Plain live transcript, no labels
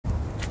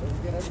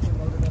get everything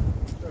loaded up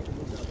and start to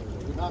move out there.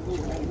 We're not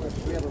moving anywhere.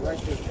 We have a right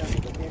to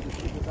attempt. They can't just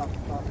keep us off the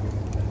property.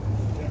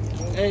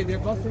 Hey, they're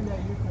busting that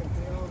U-turn.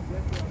 They all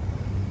get them.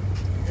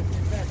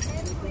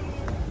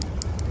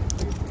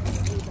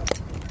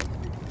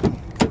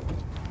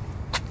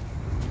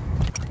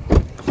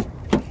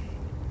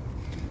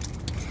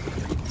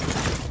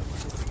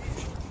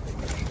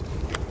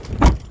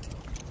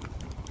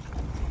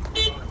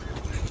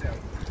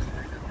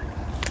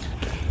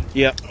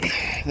 Yep,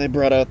 they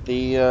brought out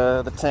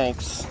the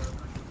tanks.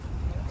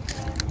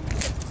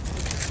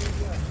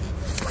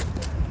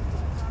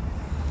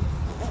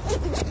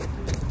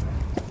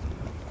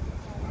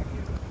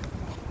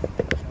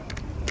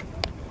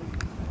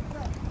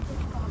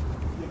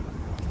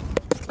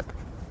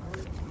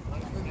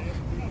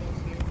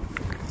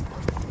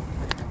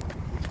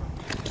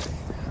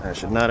 I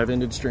should not have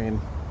ended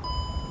stream.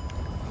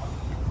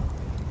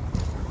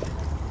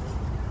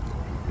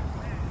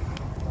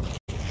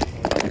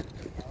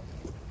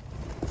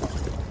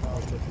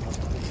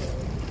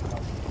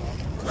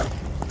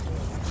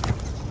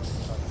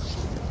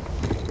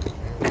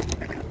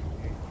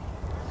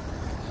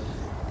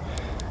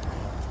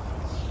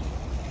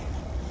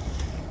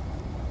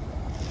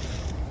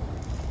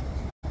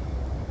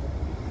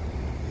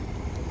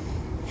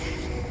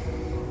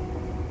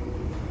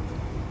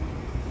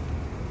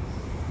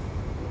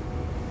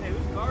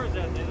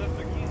 They left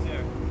their keys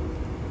there.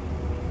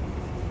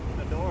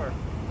 The door.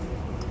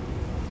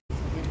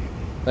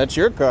 That's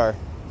your car.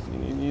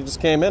 You just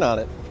came in on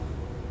it.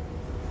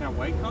 That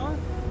white car?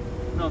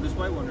 No, this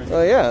white one right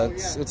Oh yeah,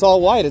 it's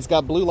all white. It's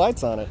got blue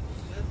lights on it.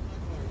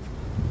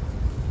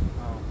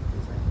 Oh.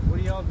 What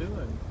are y'all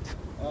doing?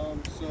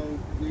 So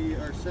we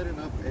are setting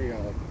up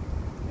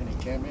an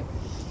encampment,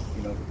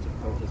 you know, to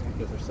protest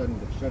because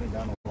they're shutting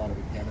down a lot of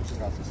encampments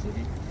across the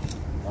city.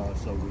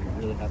 So we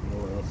really have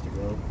nowhere else to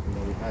go. You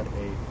know, we had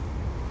a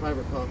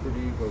private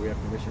property where we have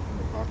permission from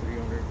the property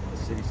owner.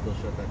 The city still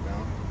shut that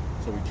down.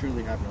 So we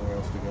truly have nowhere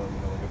else to go. You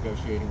know, we're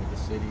negotiating with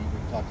the city.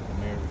 We've talked to the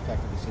mayor. We've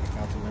talked to the city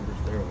council members.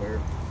 They're aware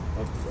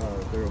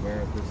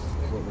of this,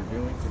 what we're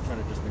doing. We're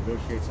trying to just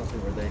negotiate something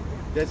where they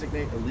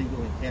designate a legal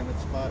encampment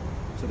spot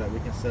so that we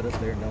can set up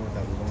there knowing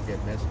that we won't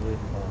get messed with.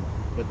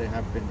 But they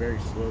have been very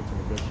slow to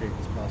negotiate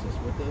this process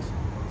with us.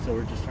 So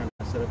we're just trying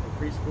to set up a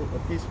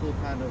peaceful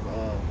kind of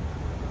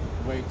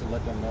way to let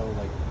them know,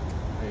 like,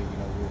 hey, you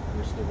know,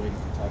 we're still waiting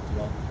to talk to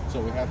y'all.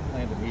 So we have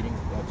planned a meeting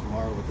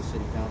tomorrow with the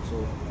city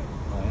council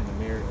and the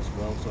mayor as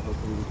well. So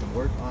hopefully we can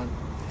work on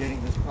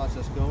getting this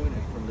process going,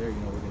 and from there, you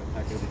know, we're going to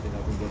pack everything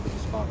up and go to the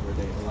spot where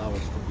they allow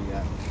us to be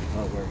at,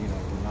 where, you know,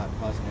 we're not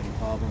causing any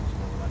problems, and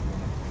we're not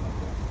doing anything like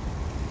that.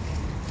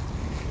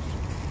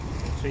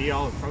 So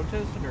y'all are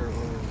protesting, or?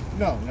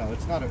 No,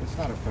 it's not a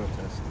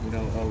protest. You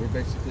know, we're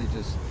basically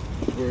just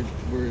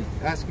we're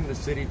asking the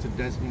city to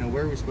you know,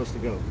 where are we supposed to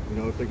go? You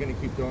know, if they're going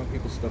to keep throwing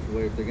people's stuff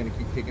away, if they're going to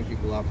keep kicking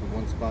people out from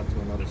one spot to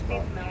another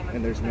spot,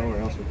 and there's nowhere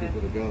else for people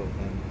to go,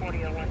 then,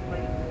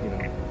 you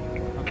know.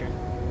 Okay.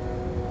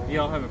 Do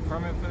y'all have a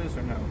permit for this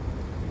or no?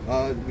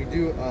 We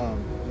do,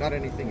 not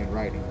anything in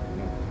writing.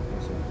 No,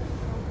 sir.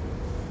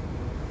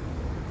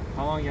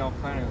 How long y'all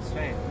planning on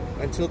staying?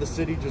 Until the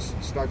city just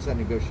starts that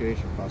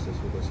negotiation process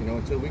with us, you know,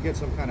 until we get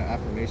some kind of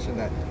affirmation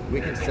that we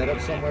can set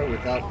up somewhere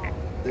without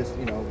this,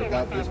 you know,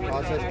 without this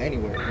process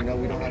anywhere. You know,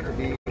 we don't have to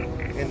be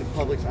in the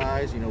public's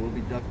eyes, you know, we'll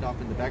be ducked off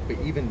in the back, but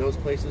even those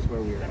places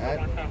where we are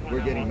at,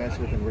 we're getting messed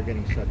with and we're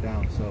getting shut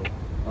down. So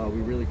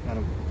we really kind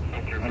of,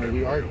 I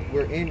mean,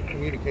 we're in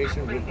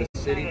communication with the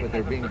city, but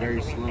they're being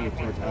very slow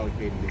towards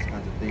allocating these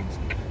kinds of things.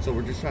 So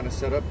we're just trying to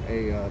set up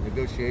a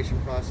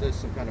negotiation process,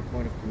 some kind of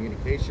point of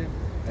communication,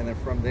 and then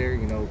from there,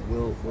 you know,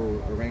 we'll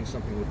arrange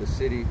something with the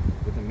city,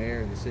 with the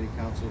mayor and the city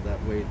council.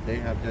 That way they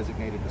have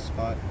designated the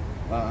spot.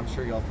 I'm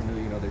sure y'all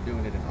familiar, you know, they're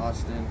doing it in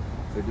Austin,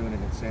 they're doing it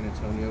in San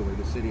Antonio, where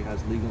the city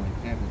has legal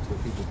encampments where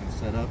people can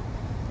set up,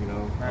 you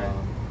know, right.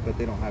 But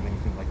they don't have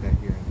anything like that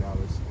here in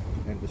Dallas.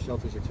 And the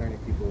shelters are turning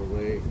people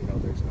away. You know,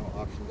 there's no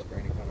options for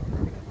any kind of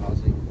permanent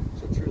housing.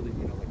 So truly,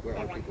 you know, like, where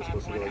are people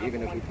supposed to go? Like,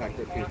 even if we packed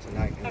up here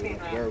tonight and we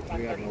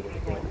have nowhere to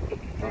go.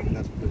 And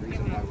that's the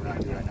reason why we're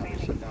out here right now.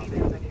 They shut down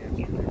the other camps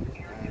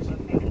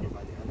over there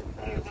by the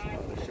underpass.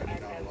 They're shutting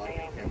down a lot of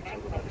the camps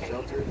over by the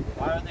shelters.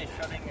 Why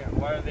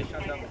are they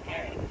shutting down the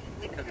camp?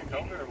 Because of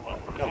COVID or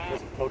what? No,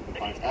 because of code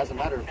compliance. As a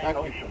matter of fact,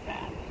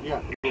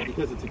 yeah,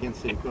 because it's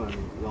against city code. I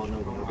mean, we all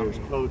know that there's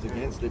codes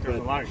against it. There's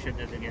a lot of shit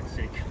that's against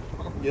city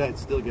code. Yeah, it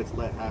still gets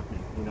let happen,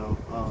 you know.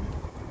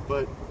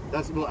 But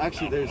that's, well,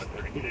 actually,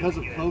 because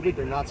of COVID,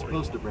 they're not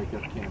supposed to break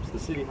up camps. The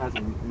city has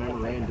a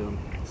memorandum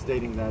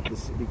stating that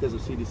because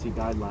of CDC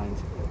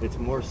guidelines, it's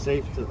more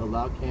safe to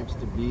allow camps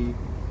to be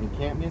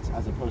encampments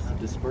as opposed to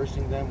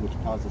dispersing them, which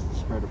causes the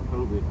spread of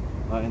COVID.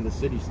 And the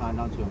city signed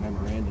on to a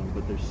memorandum,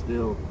 but they're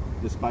still,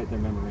 despite their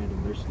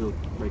memorandum, they're still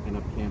breaking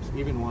up camps,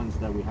 even ones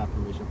that we have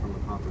permission from the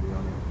property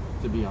owner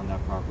to be on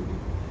that property.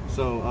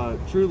 So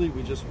truly,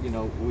 we just, you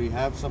know, we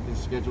have something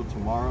scheduled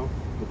tomorrow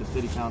with the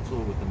city council,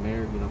 with the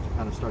mayor, you know, to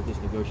kind of start this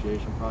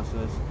negotiation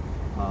process.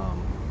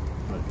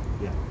 But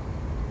yeah.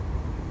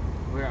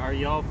 Where are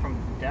y'all from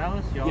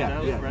Dallas? Y'all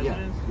Dallas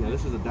residents? Yeah,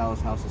 this is a Dallas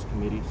Houses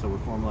Committee, so we're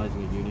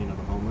formalizing a union of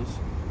the homeless,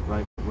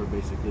 right? We're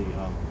basically,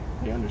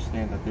 they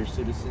understand that they're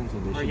citizens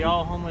and they Are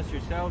y'all homeless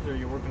yourselves, or are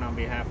you working on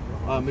behalf of the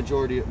homeless?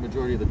 Majority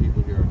of the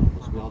people here are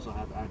homeless. We also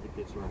have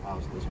advocates who are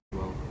housed as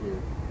well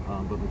here,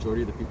 but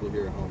majority of the people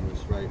here are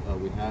homeless, right?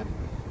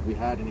 We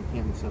had an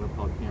encampment set up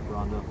called Camp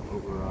Rhonda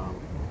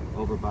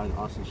over by the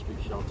Austin Street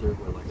Shelter,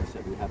 where, like I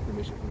said, we had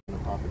permission from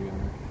the property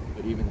owner.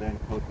 But even then,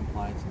 code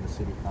compliance and the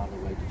city found a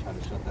way to try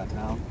to shut that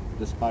down,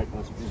 despite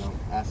us,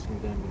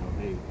 asking them,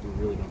 hey, we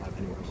really don't have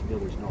anywhere else to go.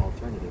 There's no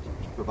alternatives.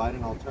 Provide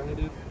an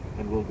alternative,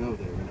 and we'll go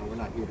there. We're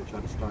not here to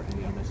try to start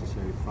any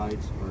unnecessary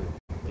fights or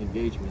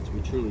engagements. We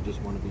truly just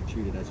want to be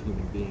treated as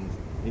human beings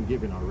and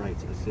given our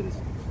rights as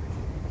citizens.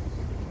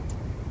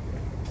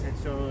 And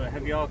so,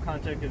 have y'all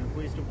contacted the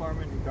police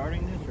department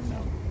regarding this, or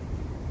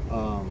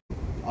no?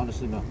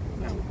 Honestly, no.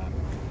 No, we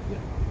haven't. Yeah.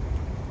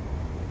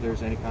 If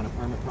there's any kind of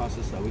permit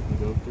process that we can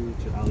go through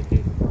to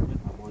allocate the permit,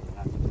 I'm more than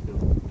happy to go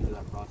through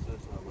that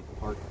process with the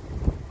park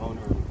owner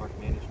or the park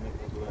management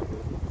or whoever,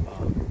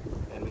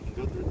 and we can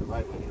go through it the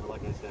right way.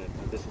 Like I said,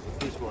 this is a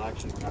peaceful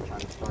action. We're not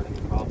trying to start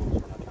any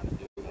problems. We're not trying to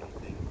do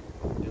anything.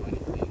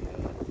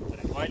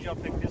 Why'd y'all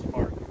pick this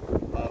park?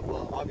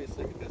 Well,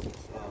 obviously because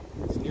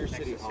it's near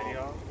City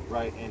Hall,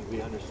 right? And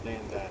we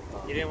understand that.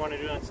 You didn't want to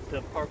do it at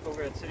the park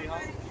over at City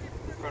Hall,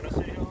 in front of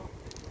City Hall?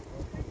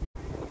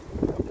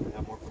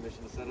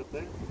 To set up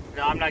there?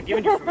 No, I'm not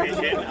giving you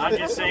permission. I'm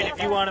just saying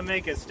if you want to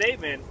make a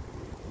statement.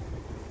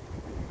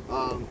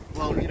 Well,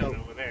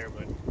 over there,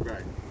 but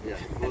right, yeah.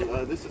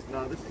 Well, this is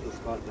the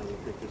spot that we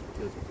picked just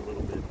because it's a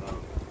little bit,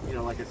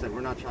 like I said,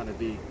 we're not trying to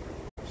be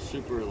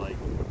super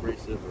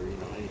abrasive or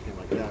anything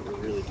like that. We're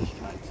really just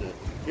trying to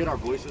get our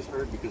voices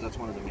heard, because that's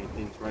one of the main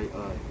things, right?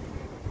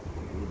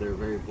 They're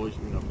very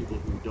people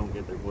who don't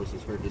get their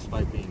voices heard,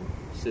 despite being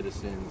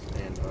citizens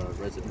and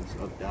residents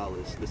of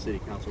Dallas. The city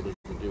council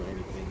doesn't do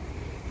anything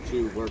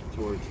to work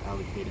towards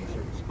allocating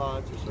certain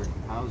spots or certain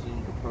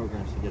housing or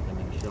programs to get them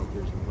into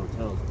shelters and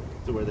hotels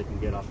to where they can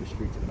get off the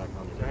streets and back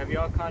on the So have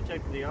y'all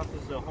contacted the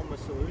Office of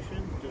Homeless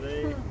Solutions? Do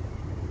they?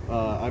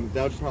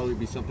 That would probably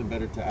be something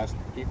better to ask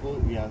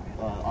people. Yeah,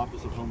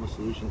 Office of Homeless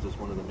Solutions is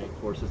one of the main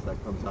forces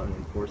that comes out and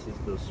enforces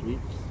those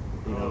sweeps.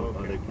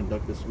 They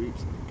conduct the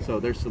sweeps. So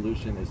their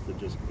solution is to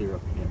just clear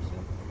up camps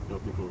and throw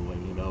people away.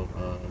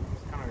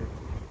 It's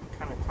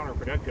kind of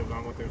counterproductive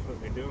on what they're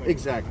supposed to be doing.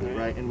 Exactly,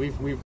 right? And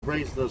we've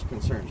raised those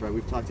concerns, right?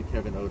 We've talked to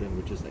Kevin Oden,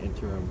 which is the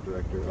interim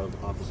director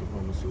of Office of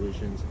Homeless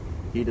Solutions.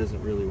 He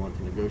doesn't really want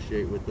to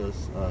negotiate with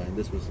us, and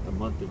this was a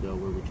month ago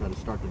where we tried to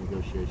start the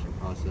negotiation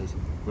process,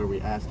 where we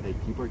asked, hey,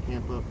 keep our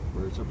camp up,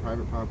 where it's our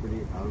private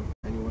property, out of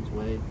anyone's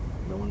way,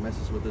 no one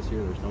messes with us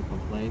here, there's no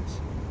complaints,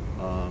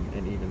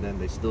 and even then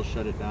they still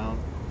shut it down.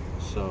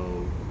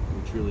 So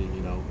we truly,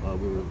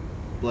 we were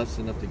blessed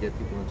enough to get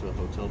people into a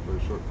hotel for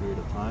a short period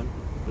of time,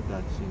 but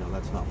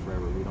that's not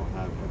forever. We don't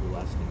have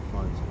everlasting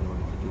funds in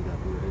order to do that.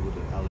 We were able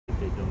to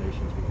allocate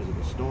donations because of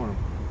the storm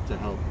to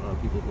help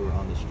people who are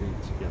on the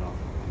streets get off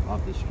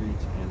the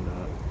streets, and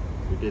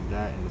we did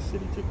that, and the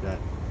city took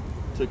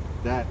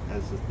that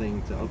as a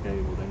thing to, okay,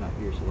 well, they're not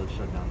here, so let's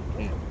shut down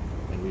the camp.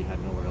 And we had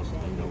nowhere else to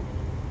go.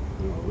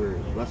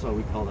 That's why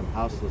we call them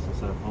houseless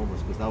instead of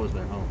homeless, because that was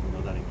their home.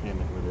 That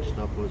encampment where their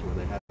stuff was, where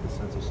they had a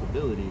sense of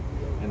stability,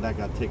 and that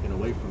got taken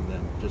away from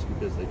them just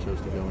because they chose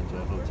to go into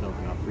a hotel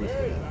to not freeze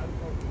to death.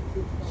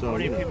 So, how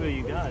many people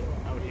you got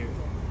out here?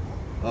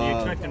 Are you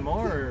expecting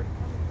more, or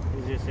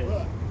is this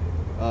it?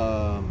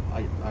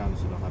 I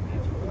honestly don't have an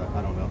answer for that.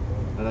 I don't know.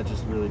 That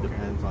just really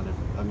depends on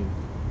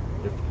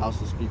if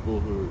houseless people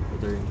who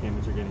their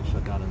encampments are getting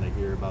shut down and they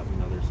hear about,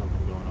 there's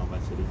something going on by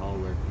City Hall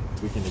where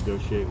we can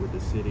negotiate with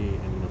the city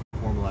and,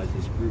 formalize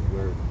this group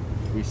where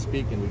we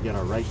speak and we get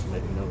our rights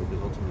met,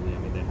 because ultimately,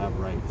 they have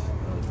rights.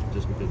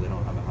 Just because they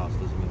don't have a house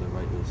doesn't mean they're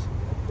rightless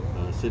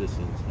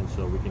citizens. And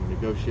so we can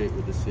negotiate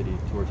with the city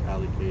towards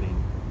allocating,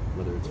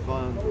 whether it's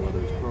funds or whether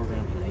it's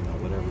programs or,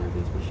 whatever it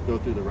is. We should go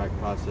through the right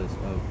process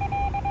of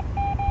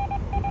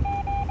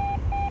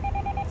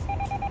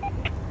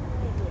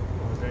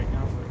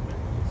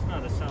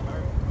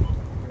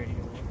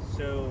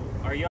So,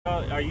 are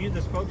you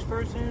the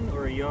spokesperson,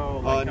 or are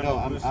y'all no,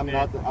 I'm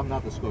not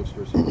the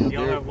spokesperson. Do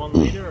y'all have one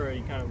leader, or are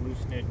you kind of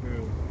loose-knit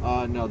group?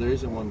 No, there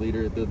isn't one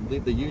leader.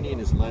 The union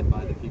is led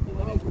by the people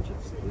in it, which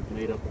is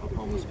made up of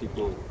homeless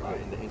people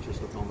in the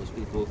interest of homeless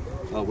people.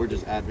 We're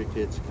just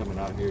advocates coming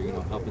out here,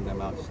 helping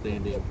them out,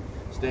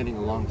 standing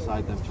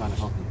alongside them, trying to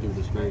help them through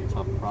this very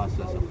tough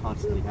process of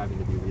constantly having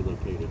to be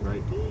relocated,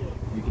 right?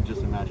 You can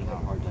just imagine how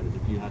hard that is.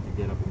 If you had to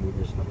get up and move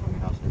your stuff from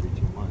your house every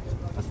 2 months,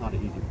 that's not an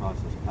easy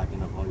process,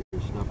 packing up all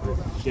your stuff or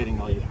getting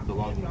all your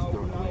belongings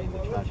thrown away in the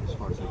trash. As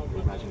far as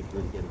imagine if you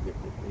were to get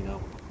evicted,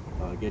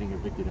 getting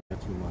evicted in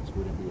 2 months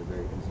wouldn't be a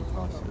very easy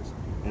process.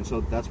 And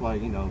so that's why,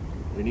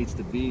 there needs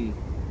to be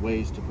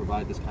ways to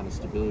provide this kind of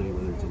stability,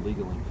 whether it's a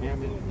legal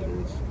encampment, whether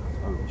it's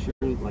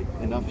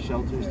enough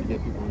shelters to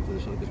get people into the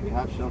shelter, because we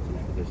have shelters,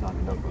 but there's not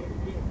enough of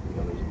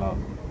them. There's about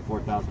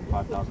 4,000,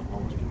 5,000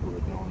 homeless people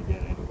that can only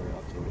get anywhere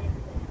up to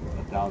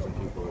 1,000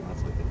 people, and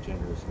that's a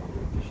generous number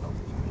of the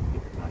shelters when they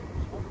get the night.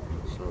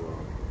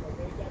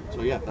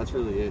 So yeah, that's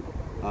really it.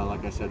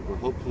 Like I said,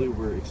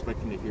 we're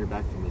expecting to hear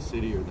back from the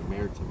city or the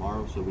mayor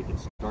tomorrow, so we can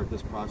start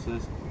this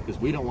process, because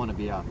we don't want to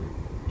be out here.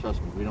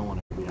 Trust me, we don't want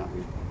to be out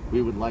here.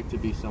 We would like to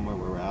be somewhere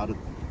where we're out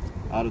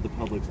of the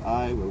public's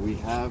eye, where we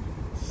have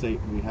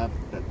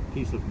that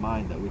peace of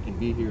mind that we can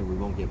be here and we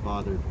won't get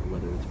bothered,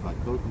 whether it's by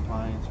code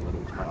compliance, whether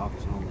it's by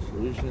Office of Homeless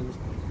Solutions.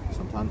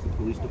 Sometimes the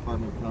police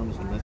department comes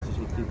and messes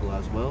with people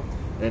as well.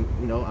 And,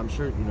 I'm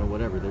sure,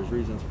 whatever, there's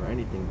reasons for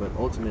anything, but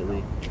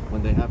ultimately,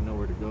 when they have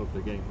nowhere to go, if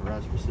they're getting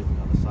harassed for sleeping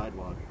on the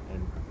sidewalk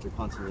and they're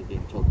constantly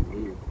getting told to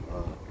move,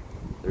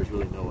 there's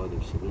really no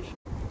other solution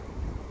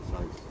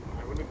besides.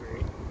 I would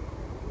agree.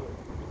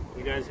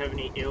 You guys have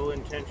any ill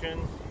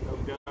intentions? No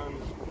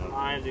guns,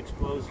 knives,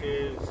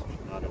 explosives?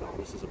 Not at all.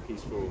 This is a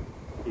peaceful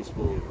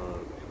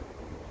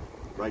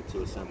right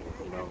to assemble.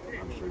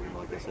 I'm sure,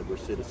 like I said, we're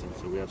citizens,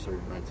 so we have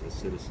certain rights as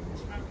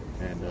citizens.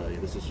 And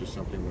this is just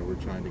something where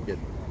we're trying to get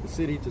the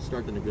city to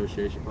start the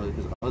negotiation part,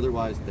 because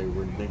otherwise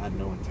they had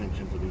no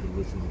intentions of even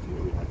listening to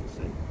what we had to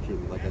say.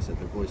 Truly, like I said,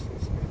 they're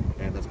voiceless,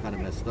 and that's kind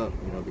of messed up,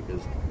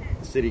 because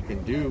the city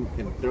can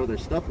throw their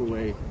stuff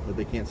away, but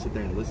they can't sit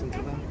there and listen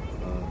to them.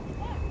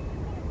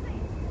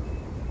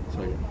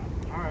 So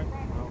yeah. All right.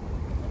 Well,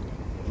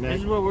 this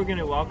is what we're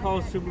gonna do. I'll call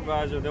a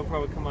supervisor. They'll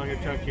probably come out here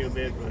and talk to you a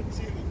bit, but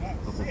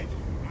okay.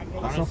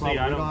 Honestly,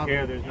 I don't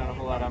care. There's not a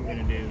whole lot I'm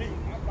gonna do.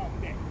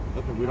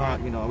 Okay, we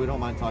don't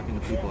mind talking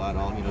to people at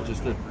all.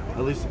 Just to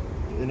at least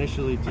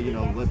initially to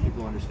let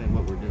people understand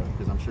what we're doing,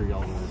 because I'm sure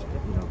y'all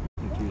are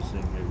confused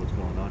saying, hey, what's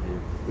going on here?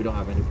 We don't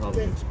have any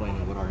problem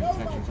explaining what our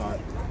intentions are.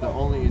 The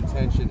only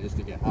intention is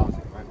to get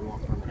housing, right? We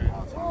want permanent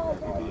housing for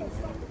everybody.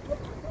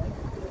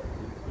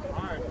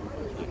 All right.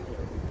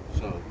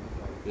 So,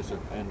 yes, sir.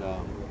 And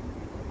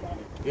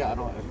yeah, I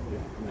don't.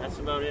 That's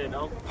about it.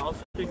 I'll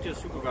speak to a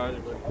supervisor,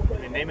 but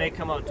I mean, they may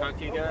come out and talk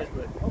to you guys,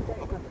 but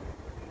Okay.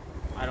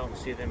 I don't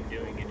see them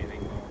doing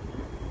anything wrong.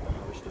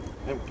 Understood.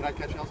 And can I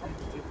catch y'all's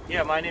names too?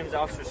 Yeah, my name is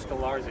Officer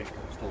Stolarczyk.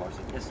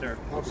 Stolarczyk. Yes, sir.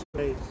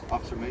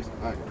 Officer Mason.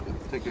 All right.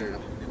 Take care.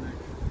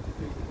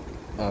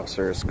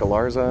 Officer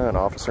Scalarza and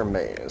Officer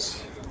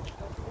Mays.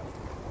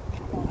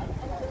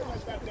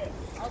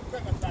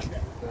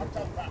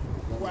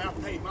 Where I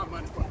paid my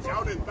money for.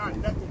 Y'all didn't buy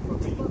nothing for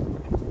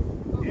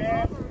me.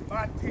 Yeah,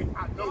 my tent,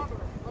 I know.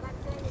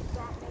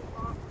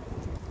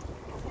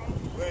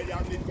 Well,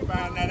 y'all need to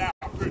find that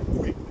out pretty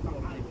quick. I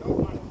know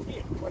my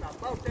tent. When I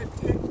bought that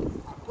tent,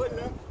 I put it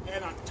up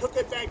and I took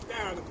it back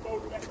down and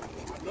folded it back.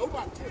 I know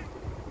my tent.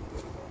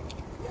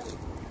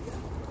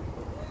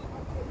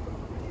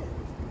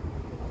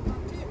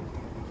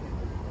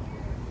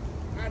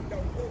 I don't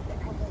know, but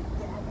I won't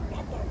go.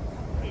 I'm going to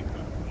pay for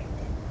it.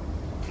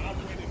 I'm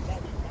ready to go.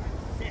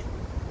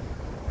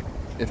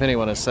 If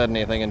anyone has said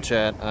anything in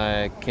chat,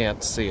 I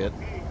can't see it.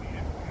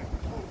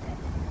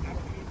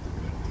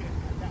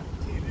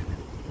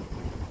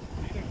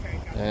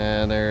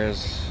 And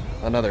there's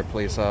another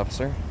police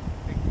officer.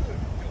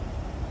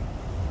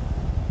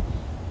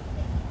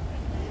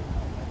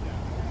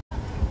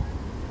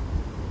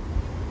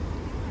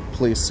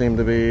 Police seem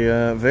to be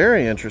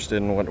very interested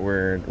in what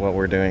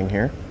we're doing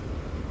here.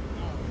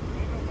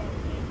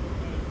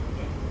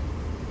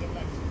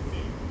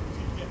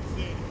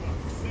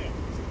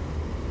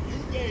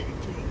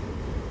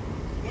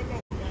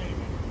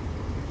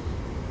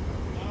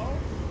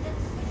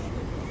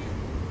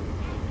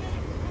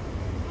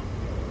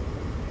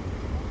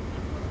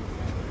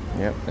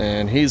 Yep,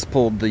 and he's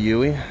pulled the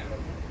Yui.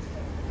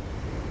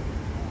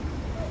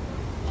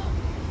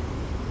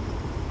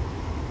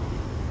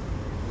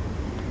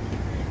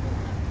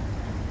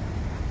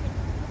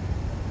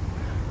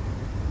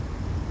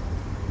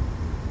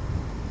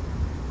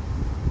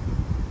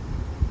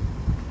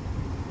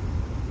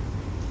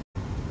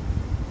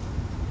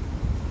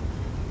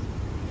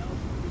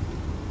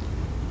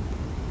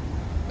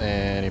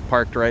 And he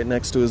parked right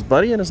next to his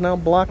buddy and is now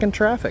blocking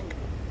traffic.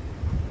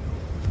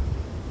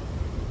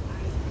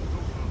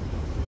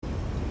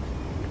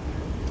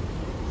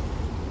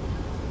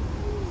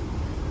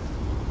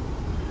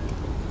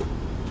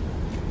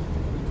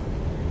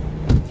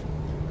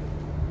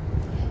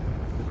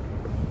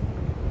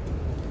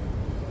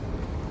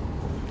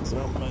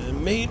 So my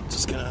mate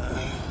just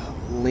gonna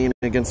lean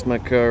against my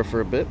car for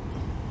a bit.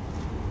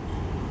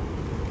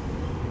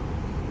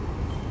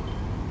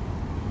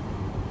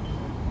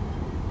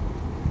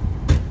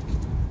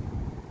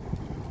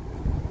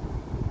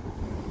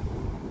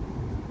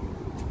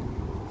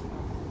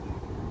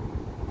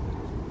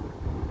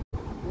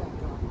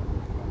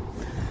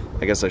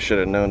 I guess I should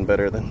have known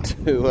better than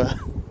to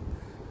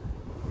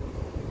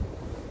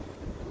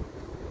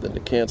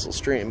cancel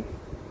stream.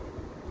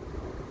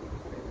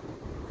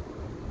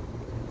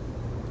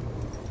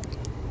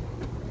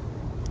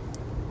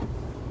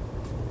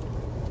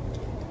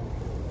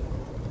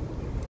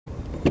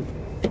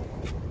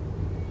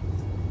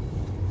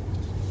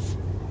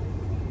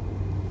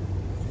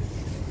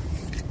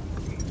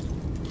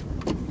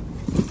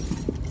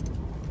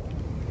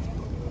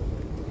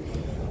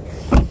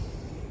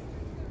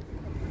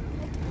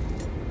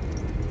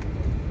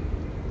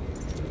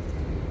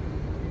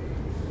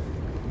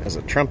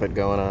 There's a trumpet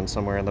going on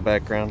somewhere in the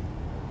background.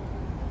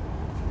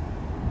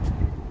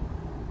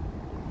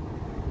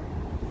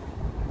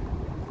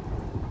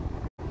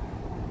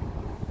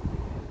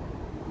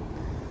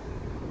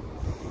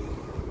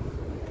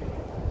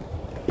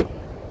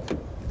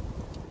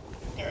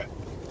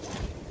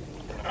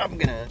 I'm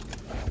gonna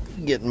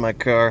get in my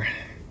car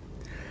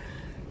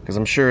because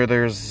I'm sure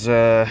there's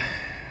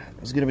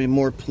gonna be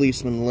more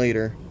policemen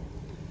later.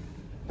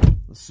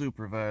 The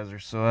supervisor,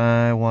 so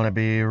I want to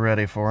be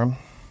ready for him.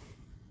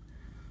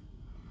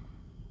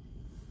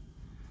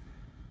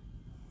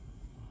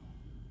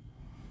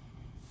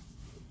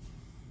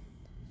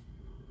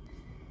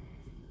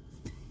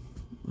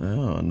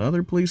 Oh,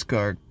 another police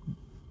car.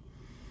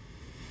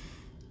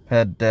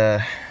 Had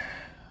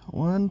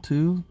 1,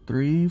 2,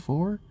 3,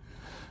 4.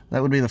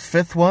 That would be the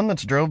 5th one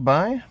that's drove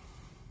by.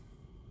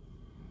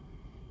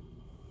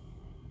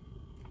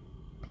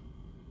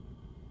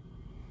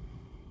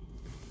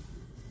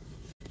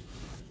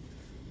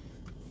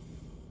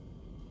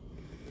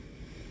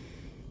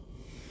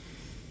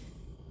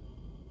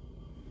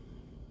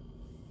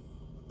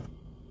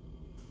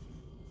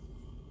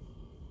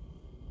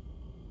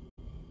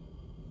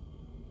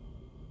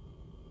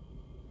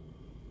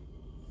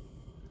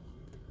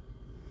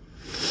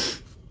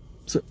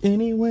 So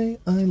anyway,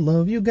 I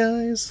love you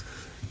guys.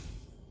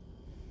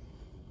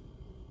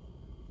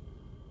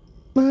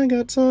 I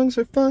got songs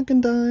for funk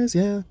and dies,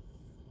 yeah.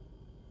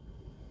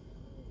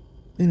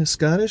 In a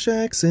Scottish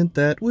accent,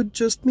 that would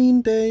just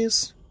mean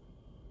days.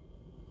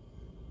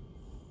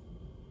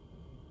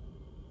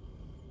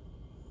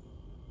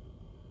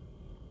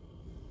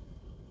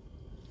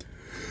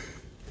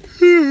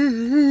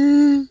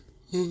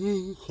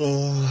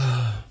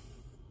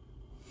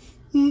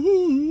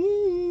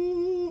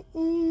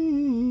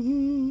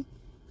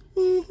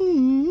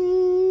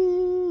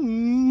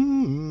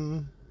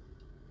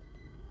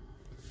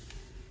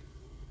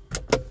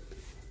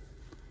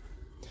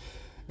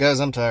 Guys,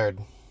 I'm tired,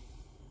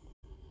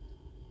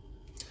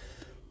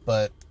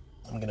 but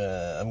I'm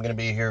gonna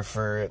be here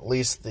for at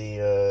least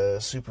the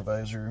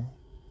supervisor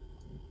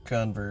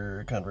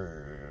conversation.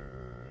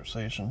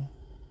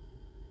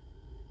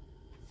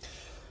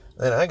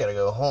 Then I gotta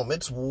go home.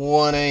 It's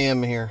 1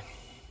 a.m. here,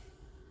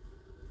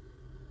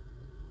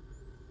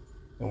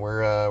 and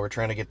we're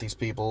trying to get these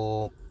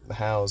people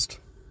housed.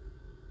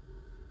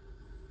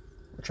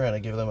 We're trying to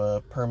give them a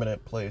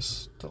permanent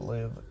place to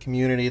live, a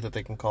community that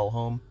they can call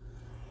home.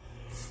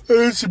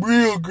 Had some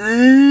real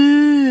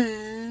great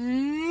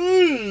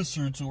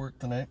sorts of work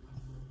tonight.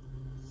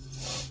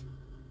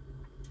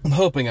 I'm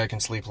hoping I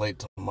can sleep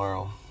late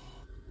tomorrow.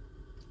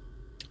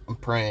 I'm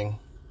praying.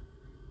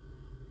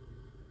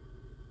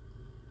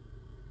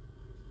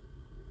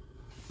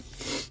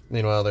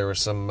 Meanwhile, there were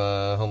some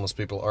homeless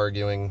people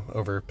arguing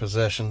over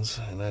possessions,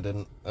 and I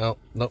didn't... Oh,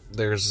 nope,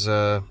 there's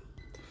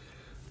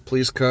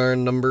police car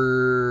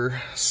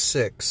number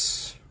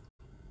 6.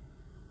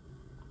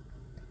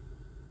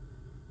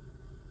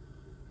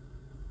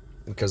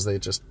 Because they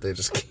just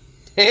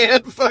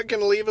can't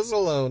fucking leave us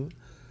alone.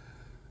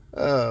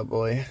 Oh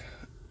boy.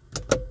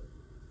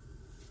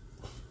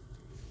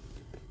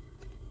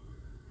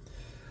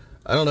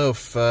 I don't know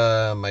if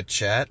my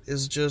chat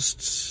is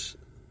just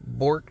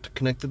borked,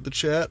 connected to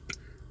chat.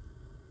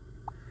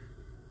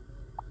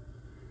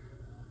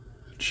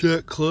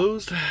 Chat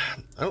closed.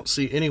 I don't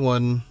see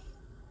anyone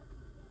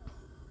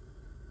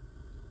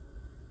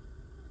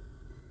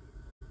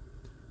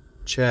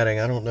chatting.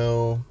 I don't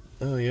know.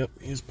 Oh, yep,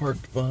 he's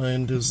parked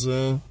behind his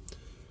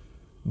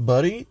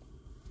buddy.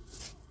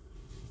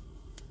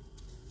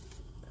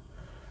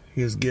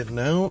 He's getting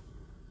out.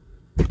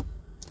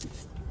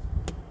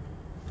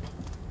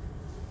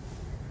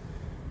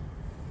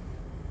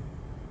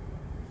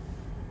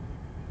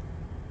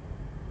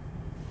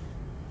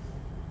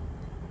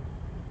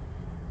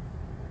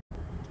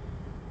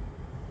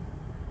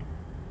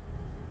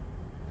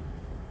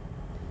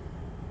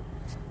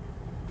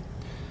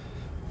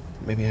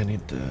 Maybe I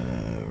need to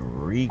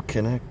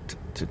reconnect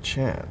to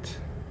chat.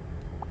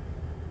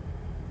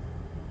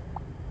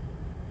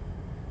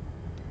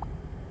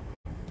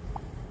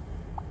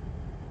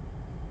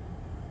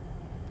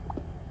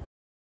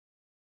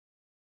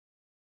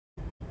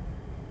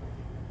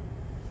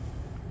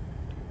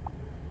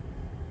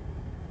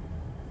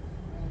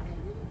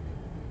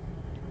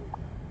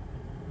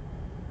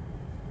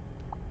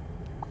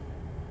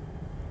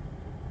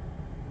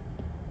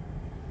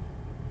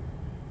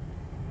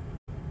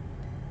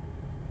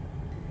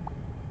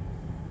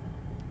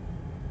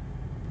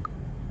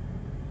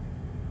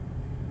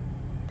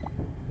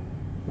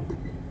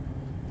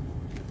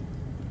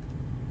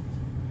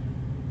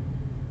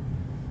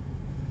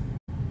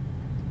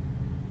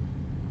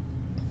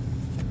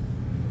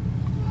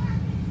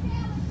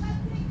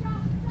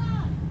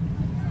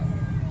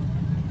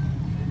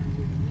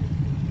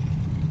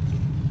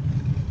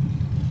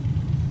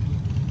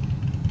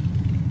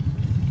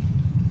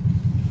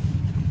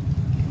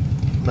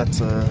 That's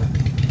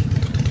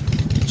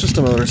just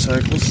a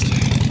motorcyclist.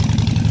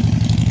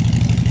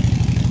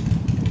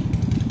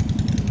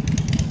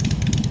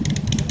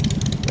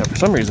 Yeah, for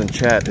some reason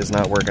chat is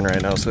not working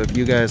right now, so if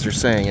you guys are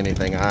saying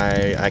anything,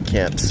 I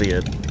can't see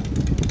it.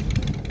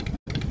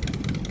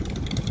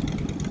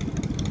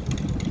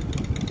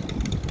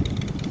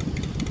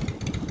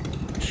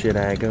 Should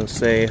I go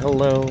say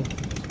hello?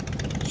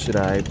 Should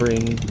I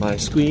bring my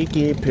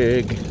squeaky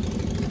pig?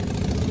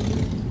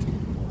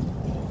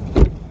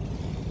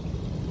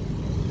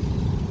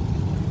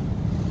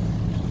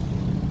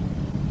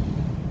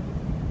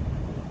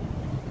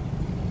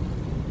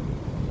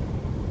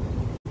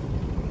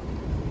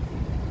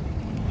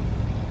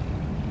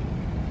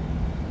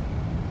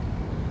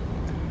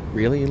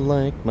 Really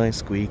like my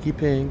squeaky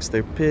pigs.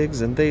 They're pigs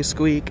and they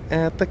squeak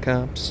at the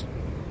cops.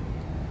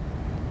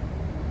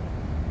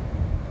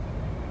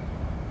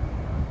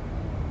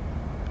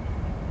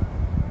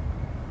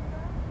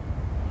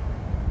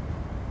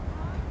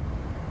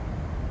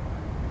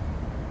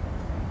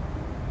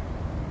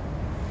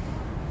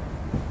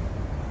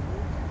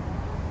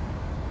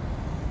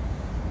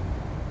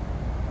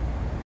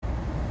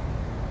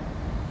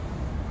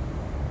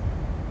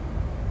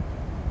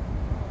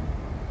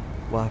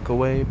 Walk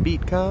away,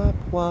 beat cop,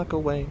 walk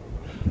away.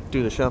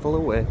 Do the shuffle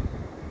away.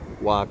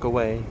 Walk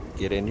away,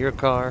 get in your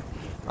car.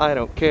 I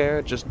don't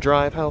care, just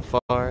drive how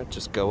far.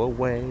 Just go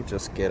away,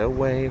 just get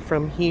away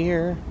from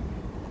here.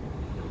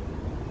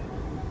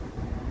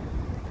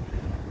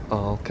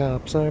 All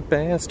cops are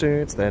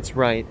bastards, that's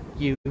right,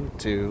 you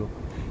too.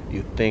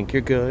 You think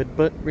you're good,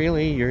 but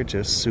really you're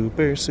just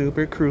super,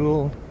 super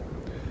cruel.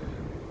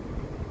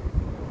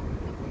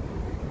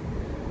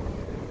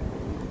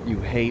 You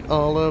hate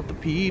all of the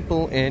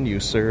people and you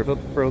serve a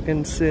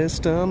broken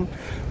system.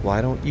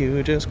 Why don't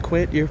you just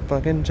quit your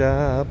fucking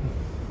job?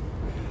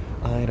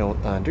 I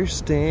don't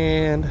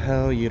understand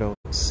how you don't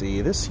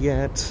see this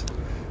yet.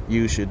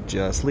 You should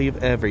just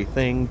leave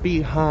everything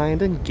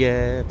behind and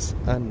get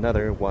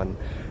another one.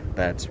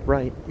 That's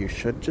right, you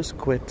should just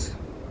quit.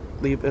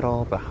 Leave it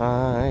all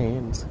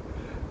behind.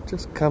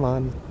 Just come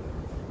on.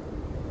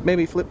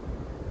 Maybe flip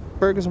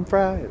burgers and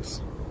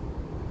fries.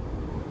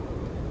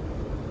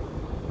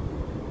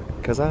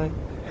 'Cause I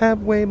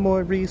have way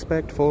more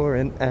respect for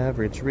an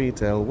average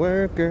retail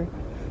worker.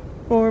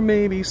 Or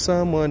maybe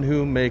someone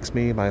who makes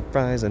me my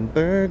fries and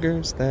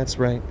burgers. That's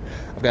right,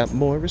 I've got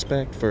more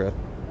respect for a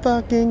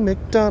fucking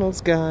McDonald's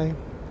guy.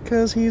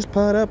 'Cause he's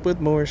put up with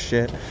more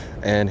shit.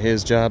 And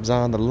his job's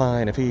on the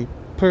line if he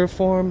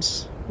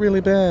performs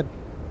really bad.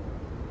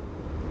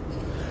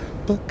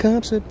 But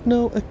cops have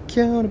no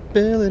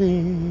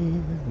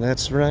accountability.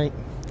 That's right.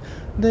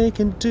 They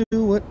can do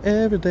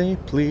whatever they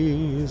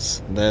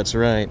please. That's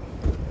right.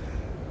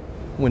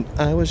 When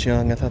I was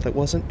young, I thought that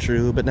wasn't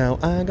true, but now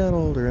I got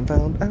older and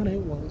found out it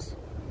was.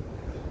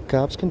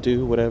 Cops can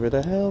do whatever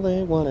the hell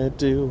they want to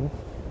do.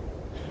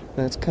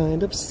 That's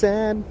kind of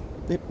sad.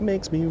 It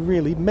makes me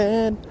really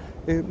mad.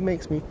 It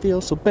makes me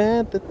feel so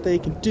bad that they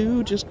can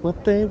do just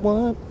what they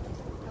want.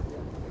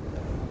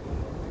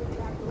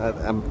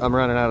 I'm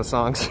running out of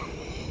songs.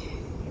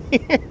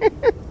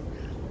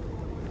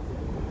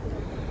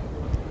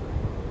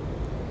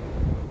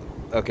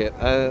 Okay,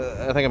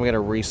 I think I'm going to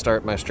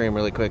restart my stream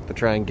really quick to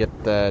try and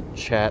get the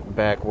chat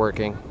back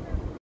working.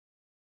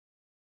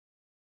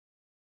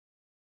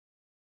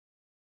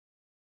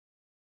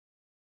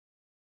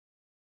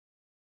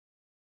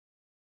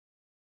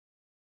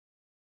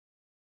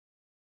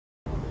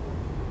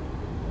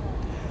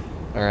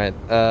 Alright,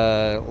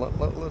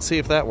 let's see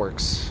if that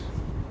works.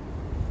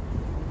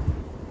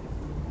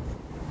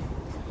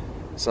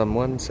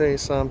 Someone say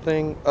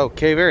something. Oh,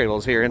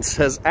 K-Variable's here and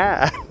says,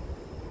 ah!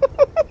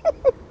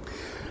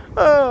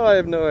 Oh, I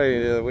have no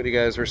idea what you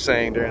guys were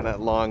saying during that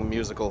long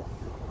musical.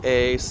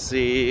 A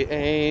C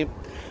A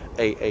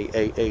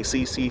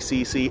C C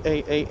C C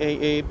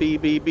A B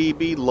B B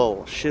B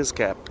lol.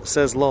 Shizcap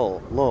says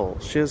lol. Lol.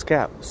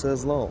 Shizcap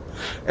says lol.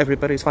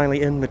 Everybody's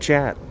finally in the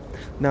chat.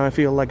 Now I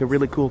feel like a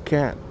really cool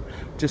cat.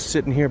 Just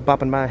sitting here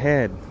bopping my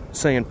head,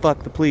 saying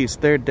fuck the police,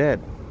 they're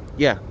dead.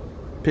 Yeah.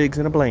 Pigs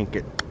in a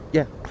blanket.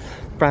 Yeah.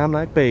 Fry 'em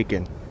like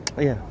bacon.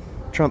 Yeah.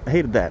 Trump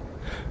hated that.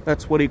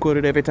 That's what he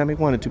quoted every time he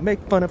wanted to make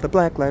fun of the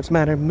Black Lives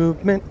Matter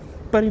movement,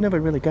 but he never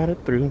really got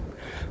it through.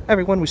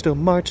 Everyone was still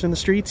marching in the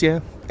streets,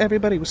 yeah.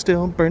 Everybody was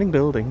still burning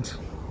buildings.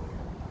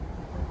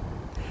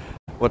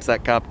 What's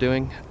that cop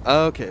doing?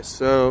 Okay,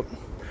 so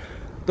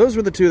those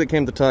were the two that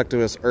came to talk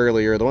to us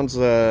earlier. The ones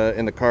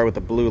in the car with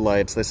the blue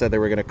lights, they said they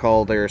were going to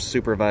call their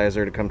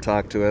supervisor to come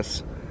talk to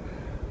us.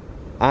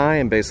 I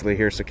am basically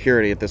here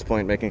security at this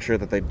point, making sure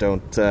that they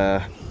don't...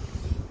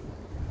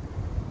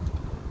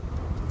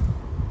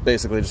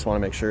 Basically just want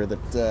to make sure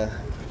that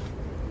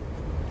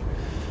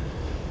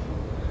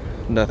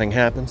nothing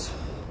happens.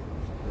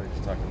 They're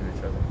just talking to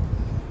each other.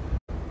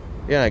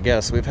 Yeah, I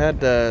guess. We've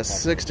had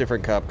 6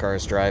 different cop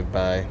cars drive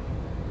by.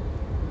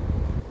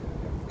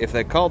 If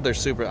they called their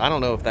I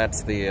don't know if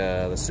that's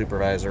the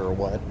supervisor or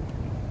what.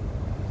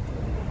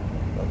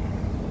 But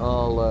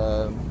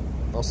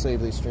I'll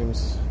save these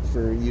streams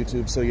for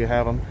YouTube so you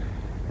have them.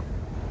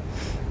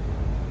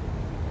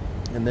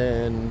 And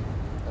then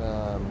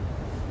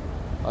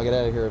I'll get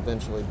out of here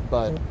eventually,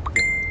 but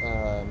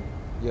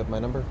you have my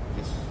number?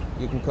 Yes.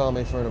 You can call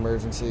me for an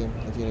emergency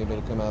if you need me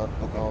to come out.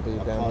 Okay. I'll be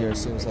down here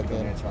as soon as I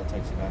can. I'll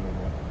text you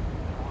 911.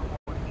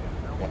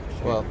 Yeah,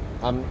 sure. Well,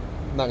 I'm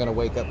not going to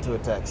wake up to a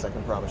text, I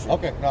can promise you.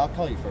 Okay, no, I'll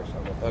call you first.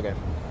 Okay.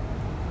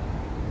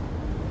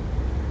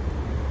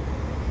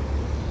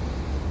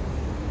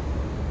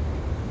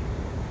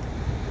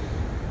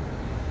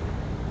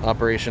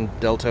 Operation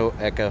Delta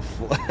Echo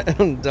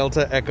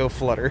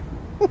Flutter.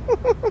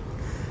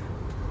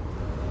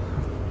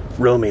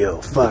 Romeo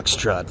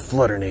Foxtrot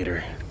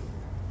Flutternator.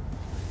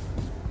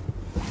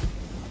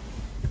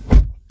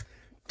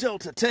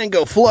 Delta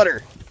Tango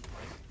Flutter.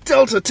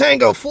 Delta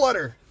Tango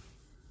Flutter.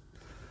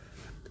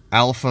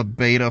 Alpha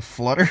Beta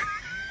Flutter.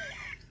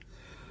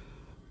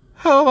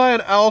 How am I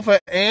an alpha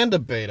and a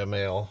beta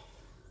male?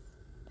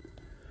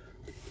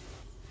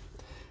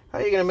 How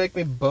are you gonna make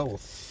me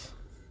both?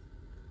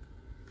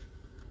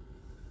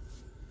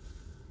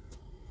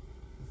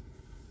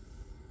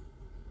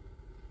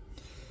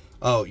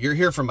 Oh, you're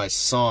here for my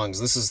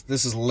songs. This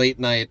is late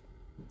night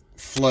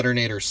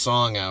Flutternator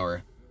song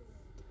hour.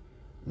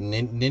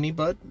 Ninny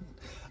Bud?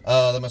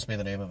 That must be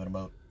the name of an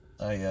emote.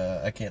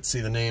 I can't see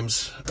the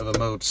names of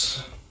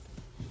emotes.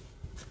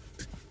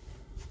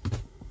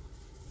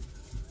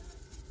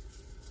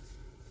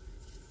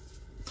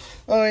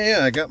 Oh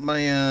yeah, I got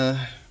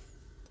my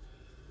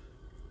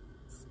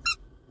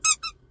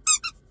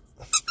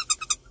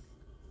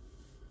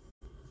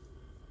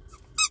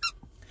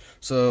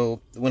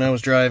So when I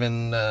was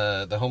driving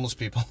the homeless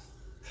people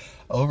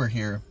over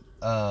here,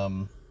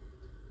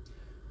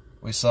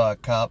 we saw a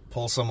cop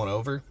pull someone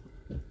over,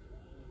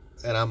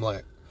 and I'm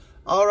like,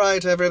 all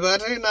right,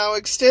 everybody, now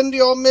extend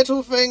your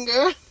middle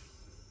finger.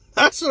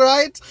 That's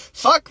right,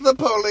 fuck the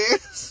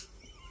police.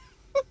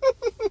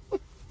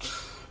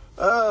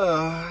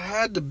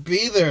 Had to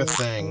be their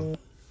thing.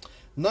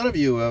 None of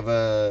you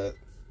have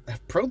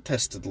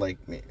protested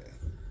like me.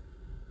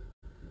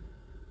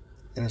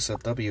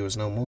 NSFW is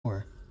no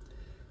more.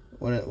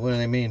 What do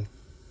they mean?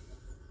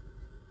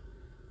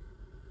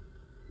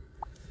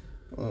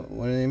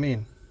 What do they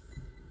mean?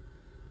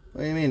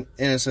 What do you mean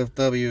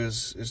NSFW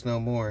is no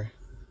more?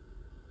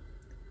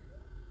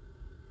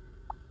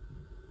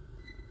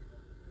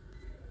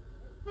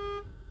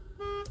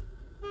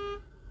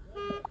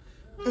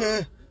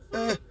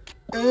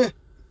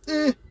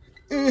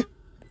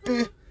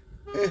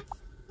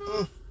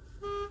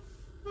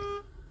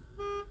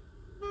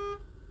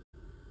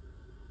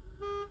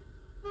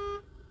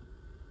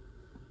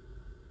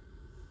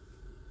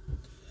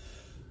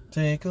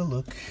 Take a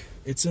look.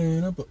 It's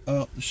in a...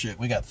 Oh, shit.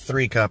 We got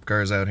 3 cop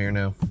cars out here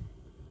now.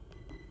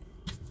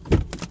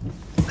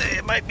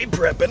 They might be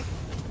prepping.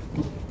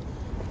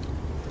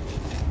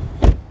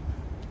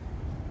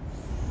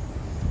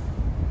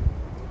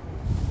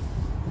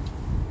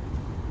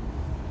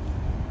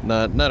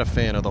 Not a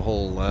fan of the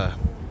whole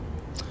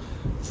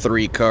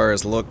 3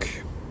 cars look.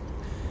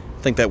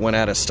 I think that went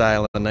out of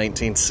style in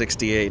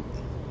 1968,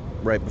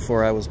 right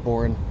before I was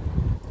born.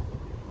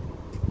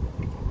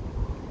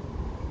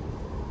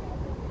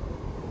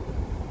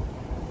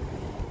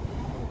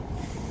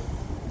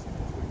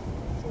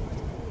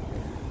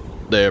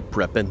 They're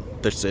prepping,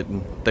 they're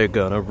sitting, they're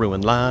gonna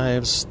ruin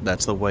lives.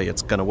 That's the way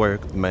it's gonna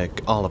work, make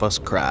all of us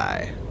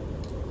cry.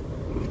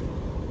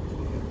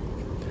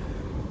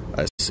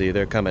 I see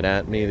they're coming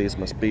at me, these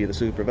must be the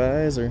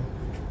supervisor.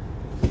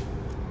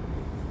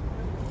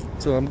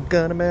 So I'm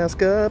gonna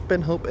mask up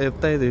and hope if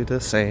they do the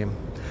same.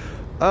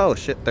 Oh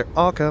shit, they're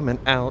all coming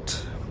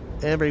out.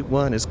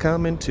 Everyone is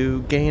coming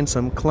to gain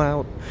some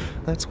clout.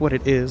 That's what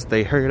it is.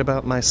 They heard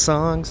about my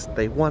songs.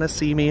 They want to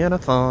see me in a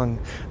thong.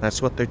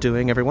 That's what they're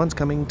doing. Everyone's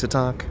coming to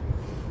talk.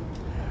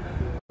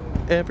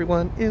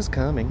 Everyone is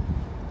coming.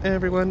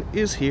 Everyone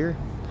is here.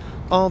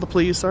 All the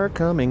police are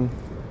coming.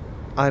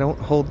 I don't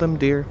hold them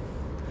dear.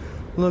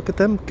 Look at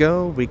them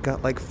go. We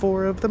got like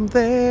 4 of them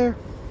there.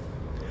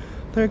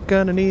 They're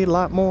gonna need a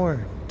lot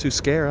more to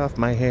scare off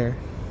my hair.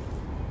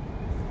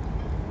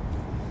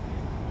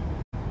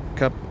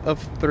 Cup of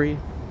 3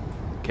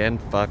 can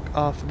fuck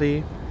off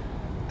the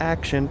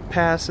action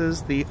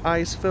passes the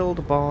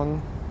ice-filled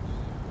bong.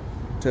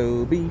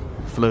 Toby,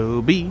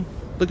 Floby,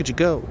 look at you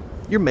go.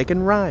 You're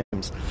making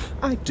rhymes.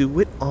 I do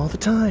it all the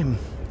time.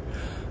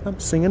 I'm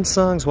singing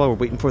songs while we're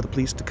waiting for the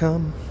police to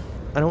come.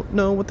 I don't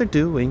know what they're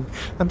doing.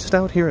 I'm just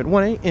out here at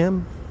 1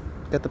 a.m.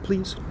 Got the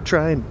police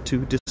trying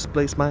to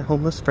displace my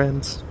homeless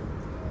friends.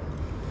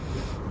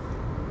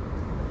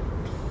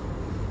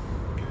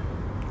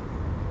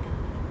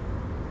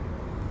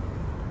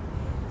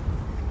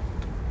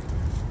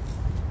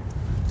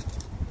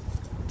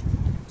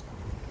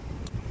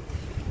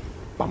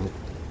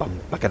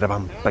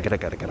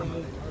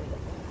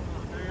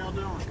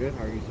 Good,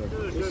 how are you, sir?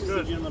 Good. This is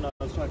the gentleman I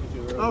was talking to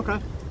earlier. Okay.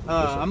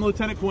 I'm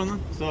Lieutenant Quinlan,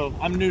 so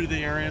I'm new to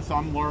the area, so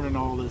I'm learning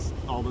all this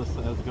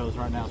as it goes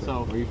right now.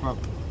 So where are you from?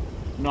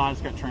 No, I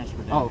just got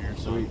transferred down here.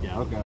 So sweet. yeah.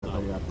 Okay. So, I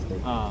thought you had to stay.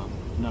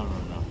 No.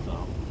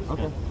 So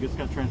just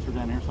got transferred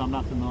down here, so I'm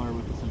not familiar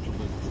with the central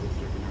business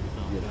district and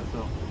everything like that.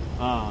 So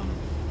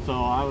So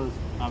I was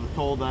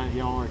told that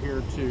y'all are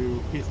here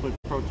to peacefully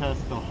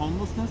protest the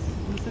homelessness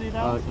in the city of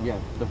Dallas. Yeah,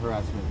 the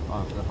harassment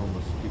the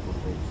homeless people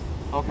face.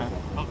 Okay.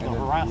 Exactly. The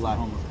harassment of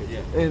homeless people.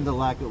 Yeah. And the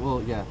lack of,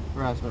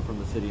 harassment from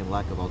the city and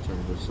lack of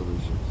alternative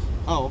solutions.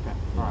 Oh, okay.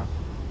 All right.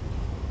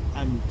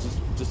 I'm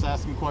just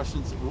asking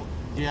questions.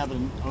 Do you have a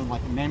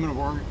name of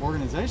an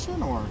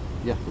organization or?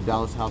 Yeah, the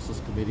Dallas Houseless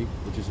Committee,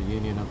 which is a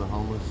union of the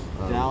homeless.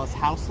 Dallas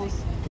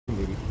Houseless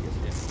Committee.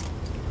 Yes.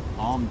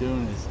 All I'm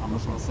doing is I'm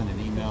just going to send an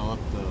email up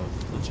the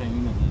chain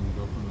and then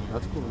go from there.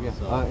 That's cool. Yeah.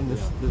 So, and the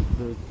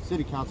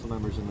city council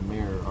members and the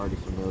mayor are already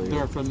familiar.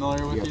 They're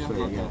familiar with you. Yes,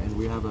 sir. Yeah, and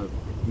we have a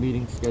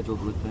meeting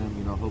scheduled with them.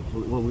 You know,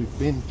 hopefully. Well, we've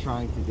been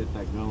trying to get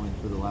that going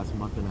for the last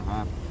month and a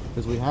half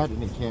because we had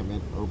an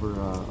encampment over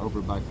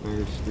by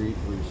Ferris Street,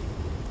 where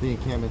the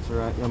encampments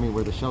are at. I mean,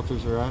 where the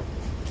shelters are at.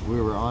 We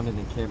were on an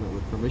encampment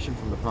with permission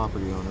from the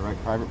property owner, right?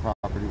 Private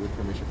property with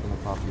permission from the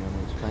property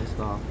owner. It's fenced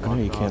off. I know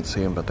you can't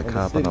see him, but the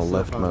cop on the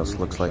leftmost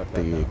looks like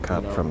the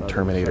cop from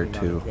Terminator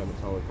 2.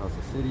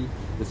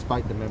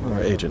 Despite the or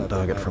Agent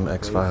Doggett from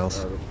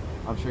X-Files.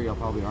 I'm sure y'all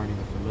probably aren't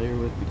even familiar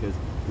with, because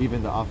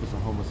even the Office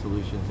of Homeless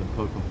Solutions and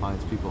Code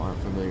Compliance people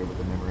aren't familiar with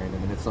the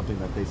memorandum, and it's something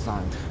that they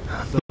signed.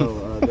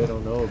 So they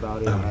don't know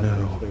about it as it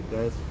reaches their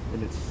desk,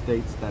 and it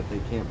states that they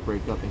can't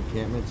break up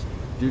encampments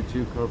due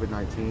to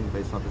COVID-19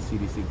 based on the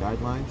CDC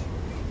guidelines,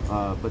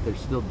 but they're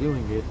still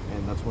doing it,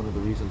 and that's one of the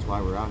reasons why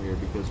we're out here,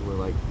 because we're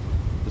like,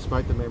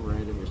 despite the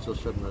memorandum, you're still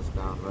shutting us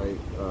down, right?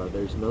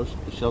 The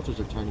shelters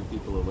are turning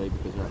people away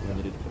because they're at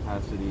limited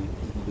capacity.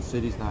 The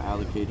city's not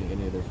allocating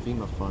any of their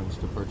FEMA funds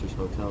to purchase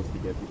hotels to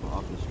get people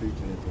off the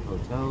streets and into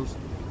hotels,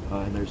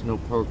 and there's no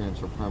programs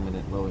for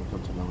permanent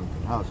low-income to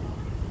no-income housing.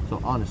 So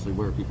honestly,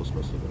 where are people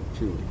supposed to go?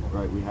 Truly,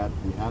 right? We had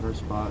our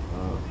spot.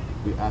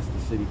 We asked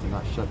the city to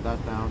not shut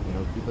that down. You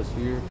know, keep us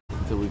here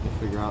until we can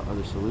figure out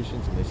other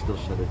solutions, and they still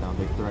shut it down.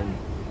 They threatened.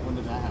 When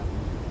did that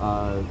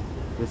happen?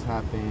 This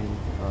happened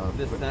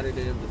this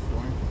Saturday of the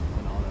storm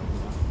and all that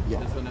stuff. Yeah,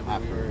 That's whenever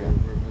after, we were yeah.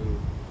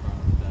 removed from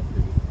that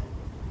previous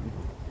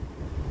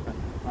storm.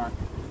 All right.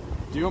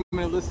 Do you want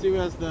me to list you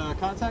as the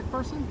contact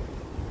person?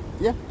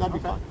 Yeah, that'd be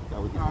fine.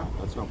 That would be fine.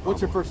 That's no problem.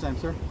 What's your first name,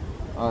 sir?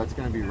 It's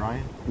gonna be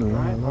Ryan.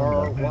 Ryan.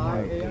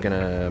 R-Y-A-N?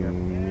 Gonna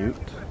mute.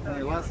 And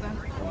your last name?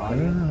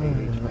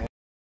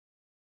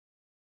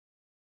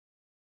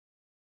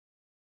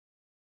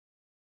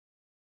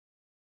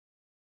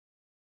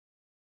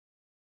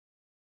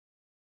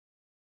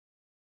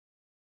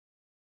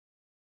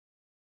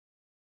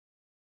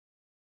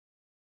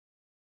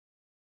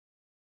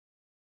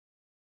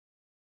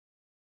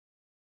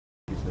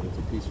 That it's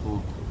a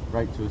peaceful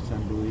right to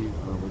assembly.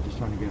 We're just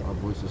trying to get our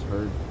voices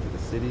heard to the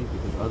city,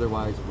 because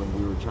otherwise, when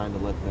we were trying to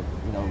let them,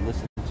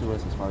 listen to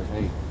us as far as,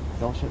 hey,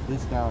 don't shut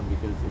this down,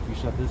 because if you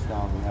shut this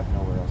down, we have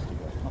nowhere else to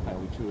go. Okay,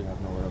 we truly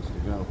have nowhere else to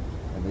go,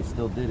 and they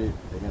still did it.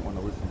 They didn't want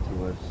to listen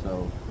to us,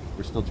 so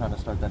we're still trying to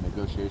start that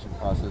negotiation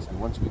process.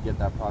 And once we get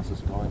that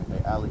process going,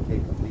 they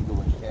allocate a legal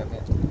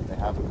encampment. They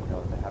have them,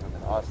 they have them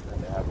in Austin.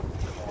 They have them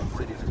in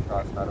cities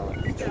across not only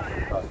the state but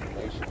across the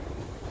nation.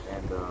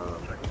 And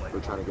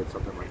we're trying to get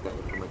something like that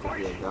implemented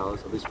here in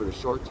Dallas, at least for the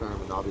short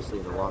term, and obviously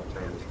in the long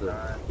term is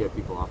to get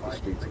people off the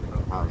streets and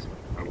into housing.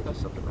 That would be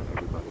something that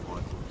everybody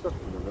wants.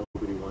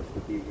 Nobody wants to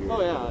be here.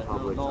 Oh yeah, in the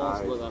public's no one's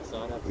eyes. live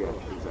outside.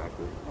 Absolutely. Yeah,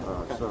 exactly.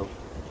 Okay.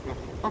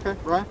 Okay,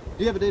 Ryan,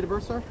 do you have a date of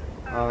birth, sir?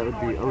 It would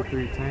be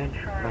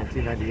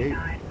 03/10/1998.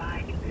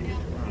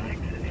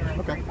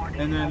 Okay.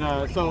 And then,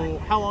 so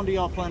how long do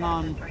y'all plan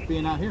on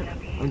being out here?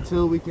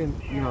 Until we can,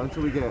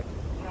 until we get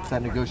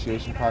that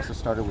negotiation process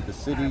started with the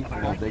city.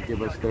 They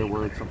give us their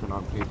word, something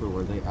on paper,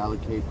 where they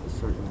allocate a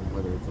certain,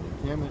 whether it's an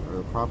encampment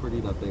or a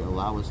property that they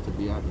allow us to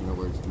be at,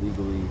 where it's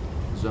legally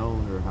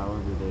zoned, or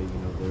however they,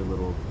 their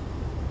little,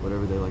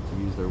 whatever they like to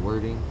use their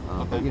wording.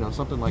 But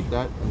something like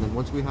that. And then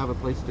once we have a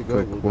place to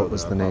go, Quick, what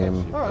was the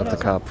name of the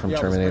cop from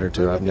Terminator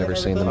 2? I've never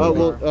seen the movie.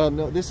 Oh, well,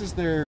 no, this is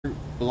their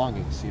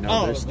belongings,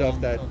 there's stuff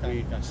that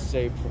we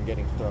saved from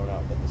getting thrown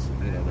out, that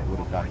that would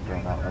have gotten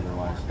thrown out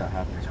otherwise. That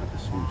happens with the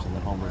swoops and the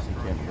homeless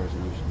encampment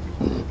resolutions, is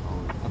what they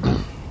call it. Okay.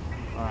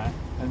 All right.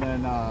 And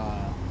then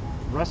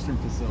restroom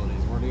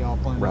facilities, where do y'all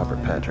plan Robert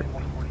on? Patrick.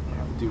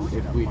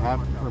 If we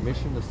have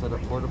permission to set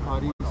up porta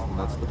potties, then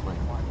that's the plan.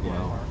 I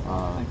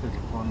think there's a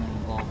permit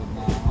involved in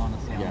that,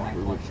 honestly. Yeah, I'm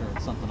not quite sure.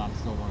 It's something I'm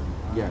still learning.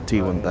 Yeah.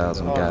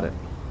 T1000, got it.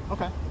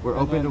 Okay. We're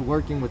open to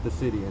working with the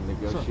city and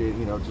negotiate,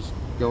 just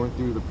going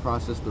through the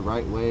process the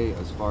right way,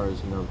 as far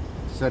as,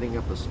 setting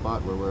up a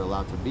spot where we're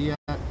allowed to be at,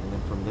 and then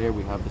from there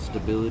we have the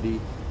stability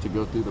to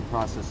go through the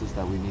processes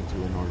that we need to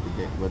in order to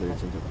get, whether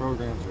it's into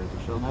programs or into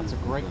shelters. And that's a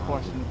great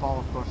question. The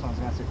follow-up question I was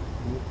going to ask you,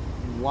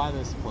 why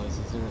this place?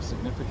 Is there a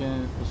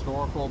significant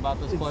historical about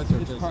this place, or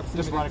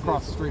just right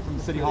across the street from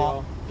the city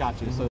hall?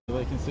 Got you. So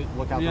they can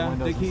look out the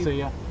windows and see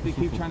you. They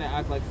keep trying to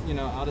act like,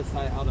 out of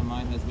sight, out of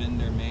mind has been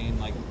their main,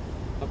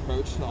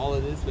 approach to all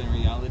of this, but in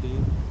reality,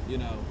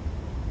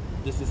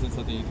 this isn't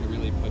something you can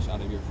really push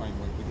out of your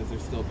framework, because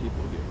there's still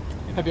people here.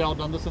 Have you all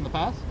done this in the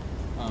past?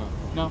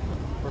 No?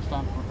 First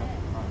time? Okay.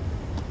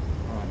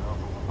 All right.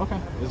 Okay.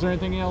 Is there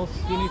anything else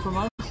you need from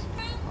us?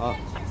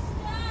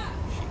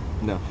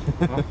 No.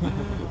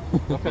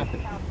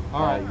 Okay.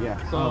 All right.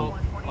 Yeah. So,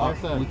 like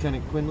I said,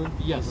 Lieutenant Quinlan?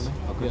 yes.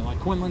 Okay. Yeah, like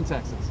Quinlan,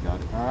 Texas. Got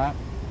it. All right.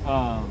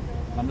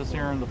 I'm just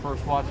here in the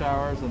first watch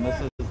hours, and this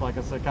is, like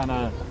I said, kind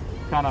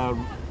of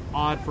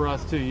odd for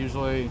us too.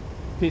 Usually,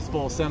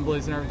 peaceful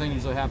assemblies and everything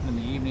usually happen in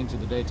the evenings or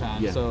the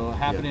daytime. Yeah. So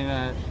happening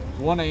at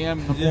 1 a.m.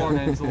 in the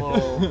morning is a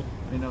little,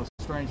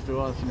 strange to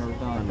us and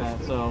everything like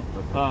that. So,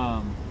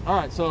 all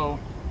right. So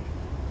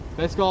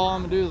basically, all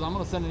I'm gonna do is I'm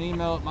gonna send an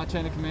email at my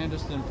chain of command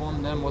just to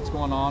inform them what's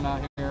going on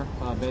out here.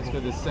 Basically,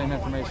 the same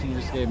information you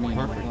just gave me.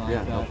 Perfect. Like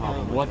Yeah, that. no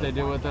problem. What they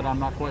do with it, I'm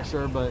not quite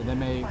sure, but they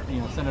may,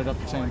 send it up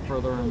the chain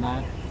further in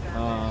that.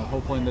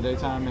 Hopefully in the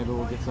daytime, maybe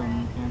we'll get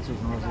some answers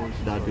and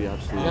resolutions. That'd be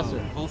absolutely. Yes,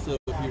 sir. Also,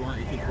 if you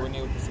could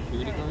coordinate with the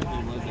security guard,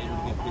 he was able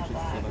to get pictures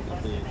and stuff like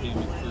that for your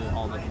cameras for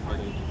all the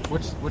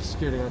footage. Which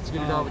security guard?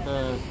 Security guard with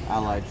the...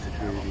 Allied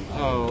security.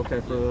 Oh, okay,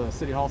 for the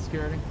City Hall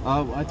security?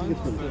 I think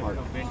it's for the park.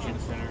 Convention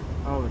center.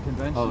 Oh, the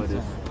convention Oh, it center.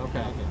 is.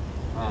 Okay.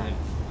 All right.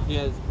 He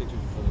has pictures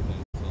and other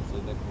things, so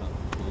that can help.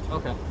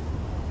 Okay. All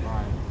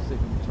right. See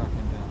if we can track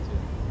him down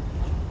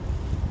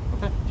too.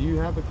 Okay. Do you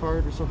have a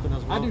card or something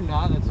as well? I do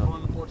not. That's No.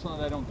 one.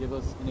 Unfortunately, they don't give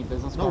us any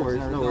business No cards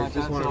worries, and no everything worries. like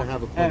Just that. wanted So- to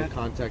have a point of and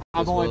contact.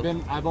 I've as only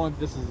well. been,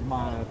 this is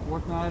my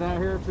fourth night out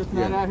here, fifth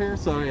night out here.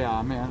 So yeah,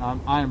 man,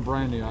 I am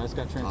brand new. I just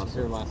got transferred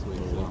Awesome. here last week.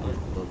 So,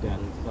 Love yeah. that.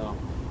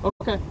 So,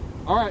 okay.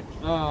 All right.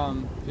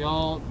 If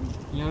y'all,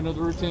 know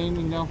the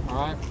routine, all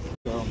right.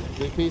 So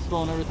be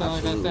peaceful and everything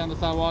like that. Stay on the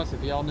sidewalks.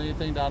 If y'all need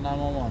anything, dial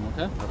 911.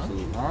 Okay.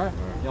 Absolutely. All right.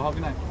 Y'all have a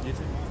good night. You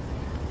too.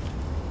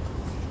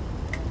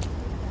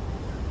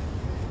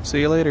 See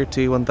you later,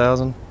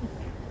 T-1000.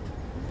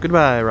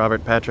 Goodbye,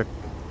 Robert Patrick.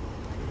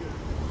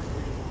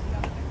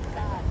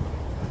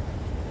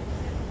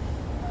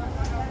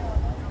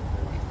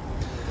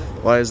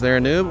 Why is there a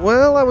noob?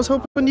 Well, I was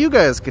hoping you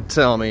guys could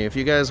tell me. If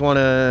you guys want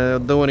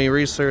to do any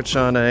research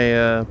on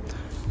a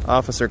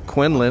Officer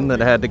Quinlan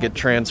that had to get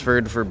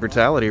transferred for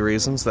brutality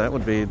reasons, that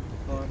would be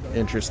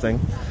interesting.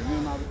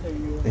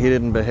 He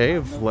didn't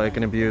behave like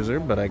an abuser,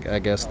 but I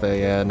guess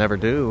they never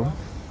do.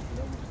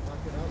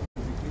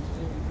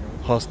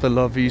 Hasta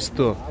la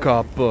vista,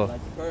 coppa.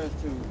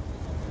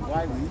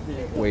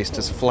 Waste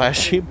his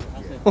flashy.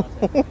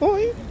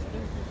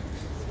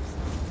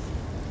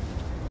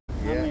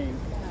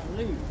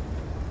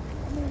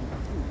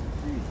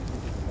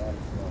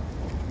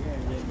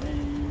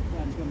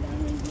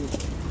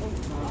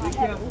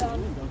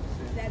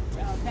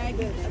 That bag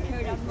that I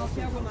carried out the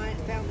motel room, I ain't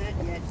found that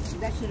yet.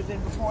 That should have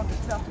been before the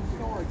stuff in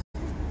storage.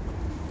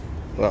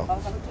 Well, I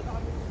took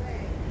all this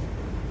bag.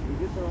 We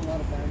did throw a lot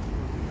of bags.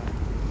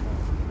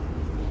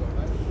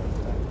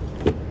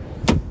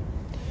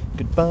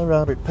 goodbye,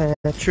 Robert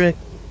Patrick.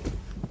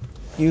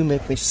 You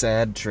make me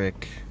sad,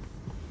 Trick.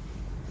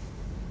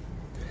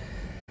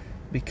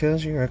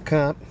 Because you're a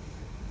cop,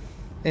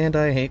 and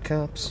I hate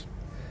cops.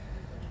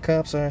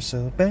 Cops are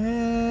so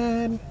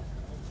bad.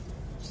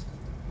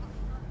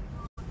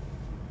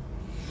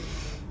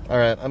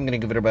 Alright, I'm gonna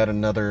give it about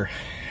another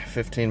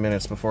 15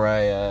 minutes before I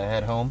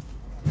head home.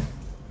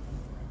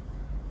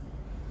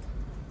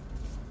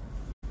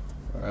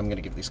 Or I'm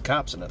gonna give these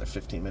cops another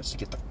 15 minutes to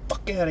get the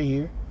fuck out of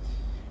here.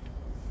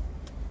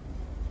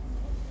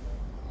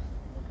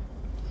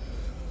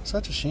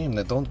 Such a shame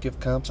they don't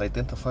give cops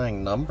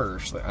identifying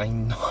numbers. I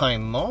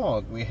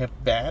know. We have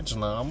badge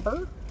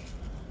number.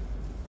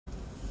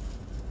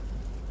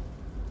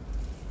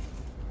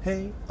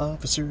 Hey,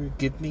 officer,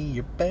 give me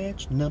your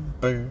badge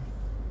number.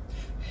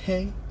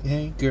 Hey,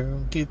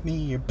 girl, give me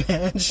your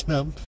badge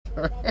number.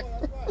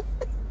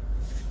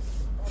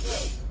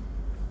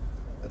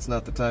 That's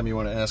not the time you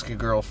want to ask a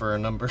girl for a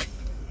number.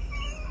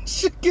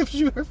 She gives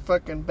you her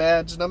fucking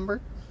badge number.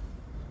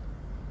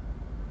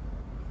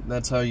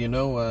 That's how you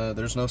know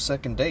there's no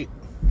second date.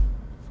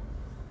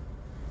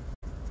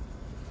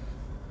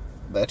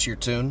 That's your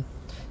tune.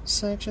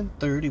 Section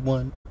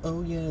 31.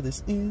 Oh yeah,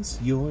 this is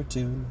your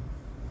tune.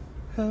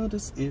 How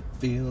does it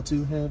feel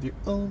to have your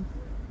own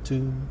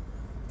tune?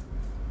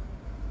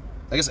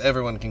 I guess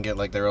everyone can get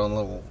like their own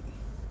little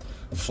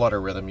flutter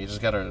rhythm. You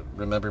just gotta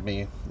remember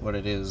me what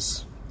it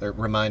is. Or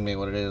remind me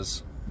what it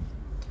is.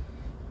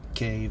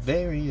 K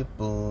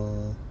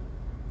variable.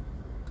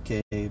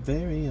 K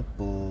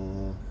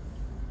variable.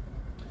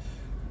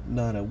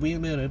 Not a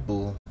wheel-minute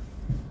bull.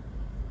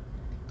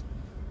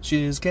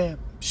 Shiz cap,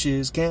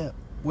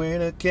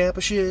 wearing a cap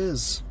of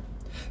shiz.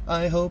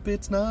 I hope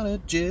it's not a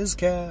jizz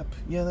cap.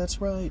 Yeah, that's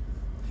right.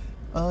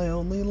 I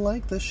only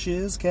like the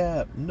shiz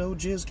cap, no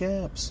jizz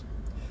caps.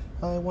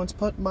 I once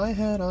put my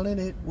hat on and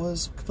it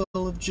was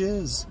full of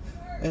jizz.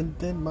 And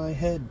then my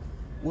head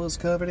was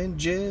covered in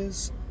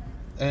jizz.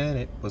 And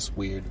it was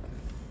weird.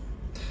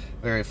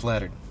 Very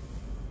flattered.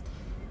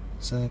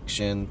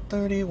 Section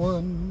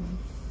 31.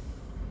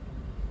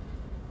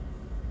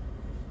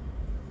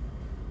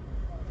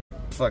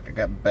 Fuck, I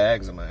got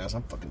bags in my ass.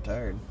 I'm fucking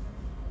tired.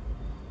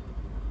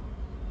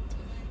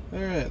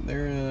 Alright,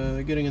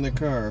 they're getting in their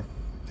car,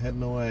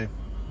 heading away.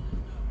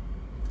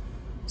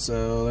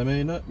 So they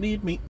may not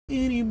need me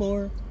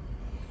anymore.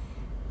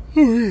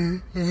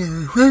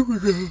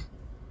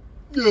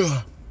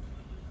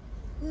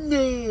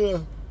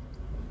 No.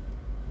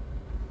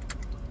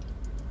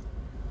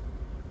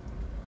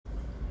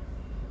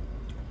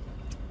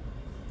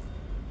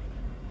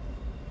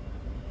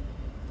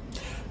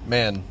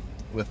 Man,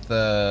 with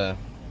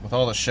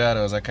all the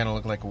shadows, I kind of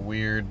look like a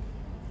weird,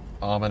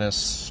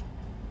 ominous.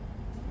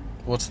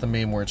 What's the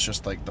meme where it's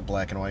just like the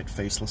black and white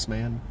faceless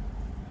man?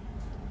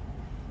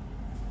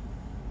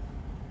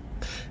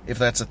 If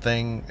that's a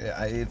thing,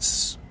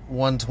 it's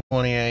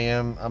 1:20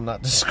 a.m. I'm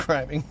not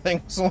describing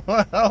things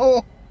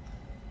well.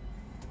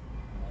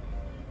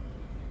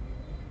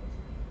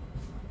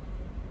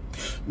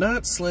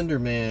 Not Slender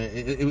Man.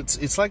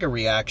 It's like a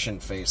reaction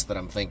face that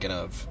I'm thinking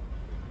of.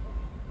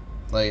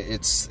 Like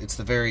it's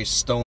the very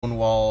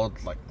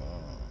stone-walled, like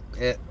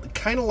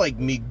kind of like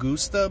Me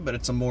Gusta, but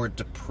it's a more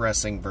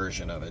depressing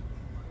version of it.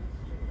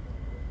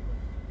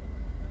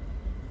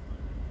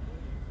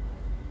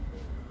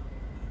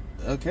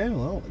 Okay,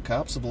 well, the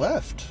cops have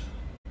left.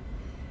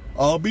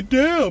 I'll be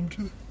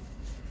damned.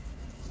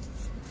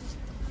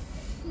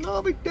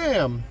 I'll be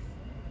damned.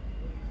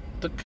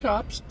 The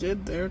cops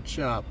did their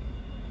job.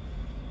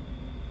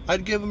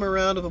 I'd give them a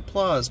round of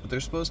applause, but they're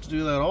supposed to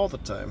do that all the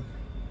time.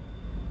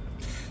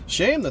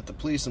 Shame that the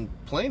police in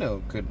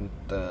Plano couldn't,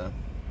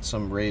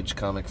 some rage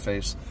comic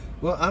face.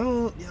 Well, I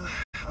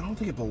don't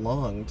think it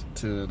belonged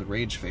to the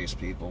rage face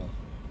people.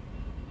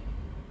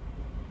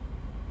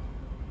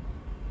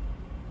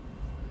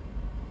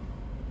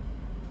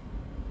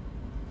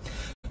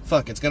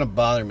 Fuck, it's gonna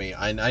bother me.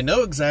 I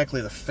know exactly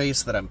the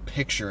face that I'm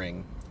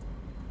picturing.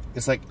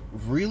 It's like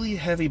really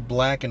heavy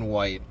black and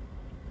white.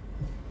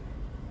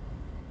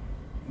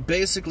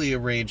 Basically a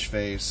rage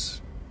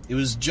face. It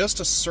was just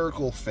a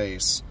circle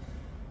face.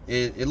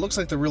 It looks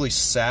like the really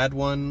sad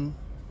one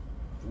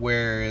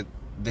where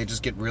they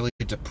just get really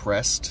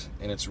depressed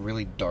and it's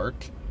really dark.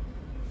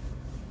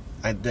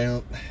 I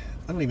don't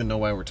even know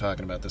why we're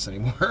talking about this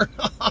anymore,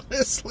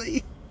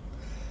 honestly.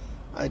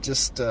 I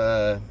just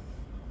oh,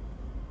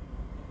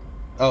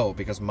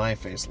 because my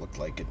face looked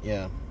like it,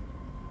 yeah.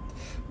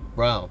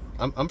 Wow,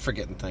 I'm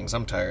forgetting things.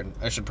 I'm tired.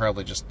 I should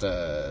probably just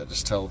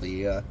tell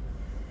the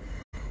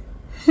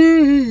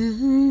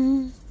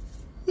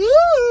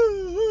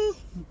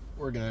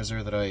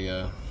organizer that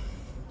I'm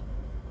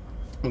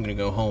gonna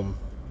go home.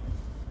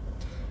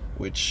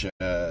 Which,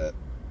 now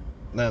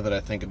that I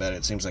think about it,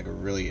 it seems like a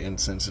really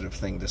insensitive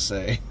thing to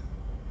say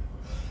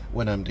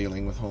when I'm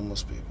dealing with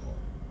homeless people.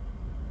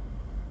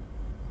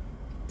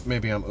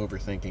 Maybe I'm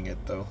overthinking it,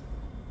 though.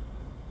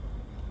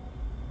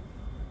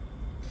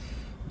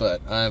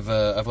 But I've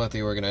let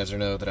the organizer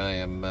know that I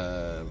am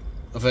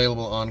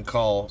available on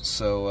call,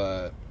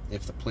 so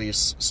if the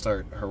police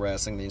start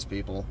harassing these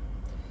people,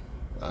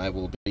 I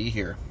will be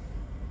here.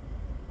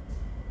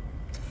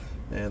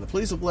 And the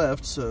police have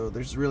left, so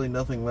there's really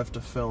nothing left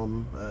to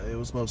film. It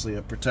was mostly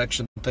a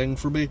protection thing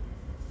for me.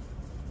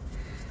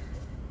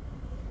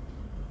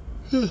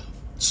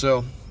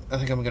 So, I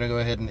think I'm going to go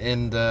ahead and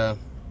end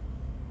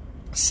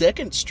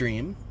second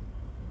stream,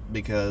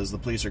 because the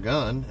police are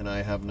gone, and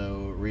I have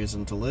no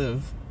reason to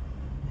live.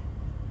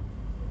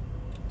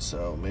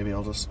 So, maybe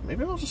I'll just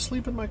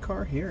sleep in my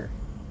car here.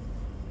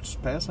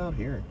 Just pass out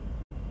here.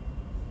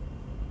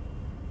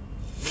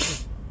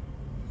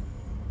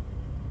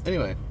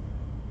 Anyway,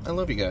 I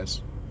love you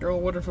guys. You're all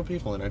wonderful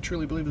people, and I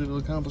truly believe that you'll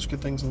accomplish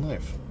good things in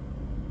life.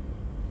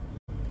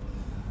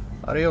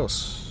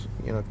 Adios.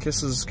 You know,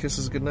 kisses,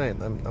 good night.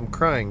 I'm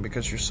crying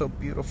because you're so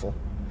beautiful.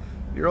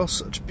 You're all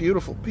such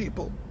beautiful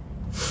people.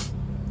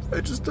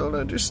 I just don't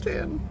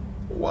understand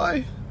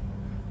why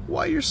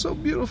you're so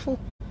beautiful,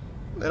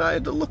 and I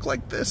had to look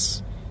like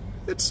this.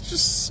 It's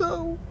just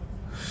so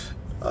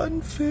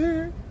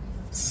unfair.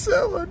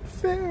 So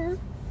unfair.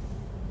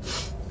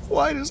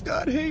 Why does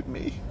God hate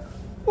me?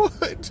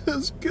 Why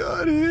does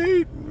God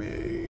hate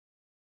me?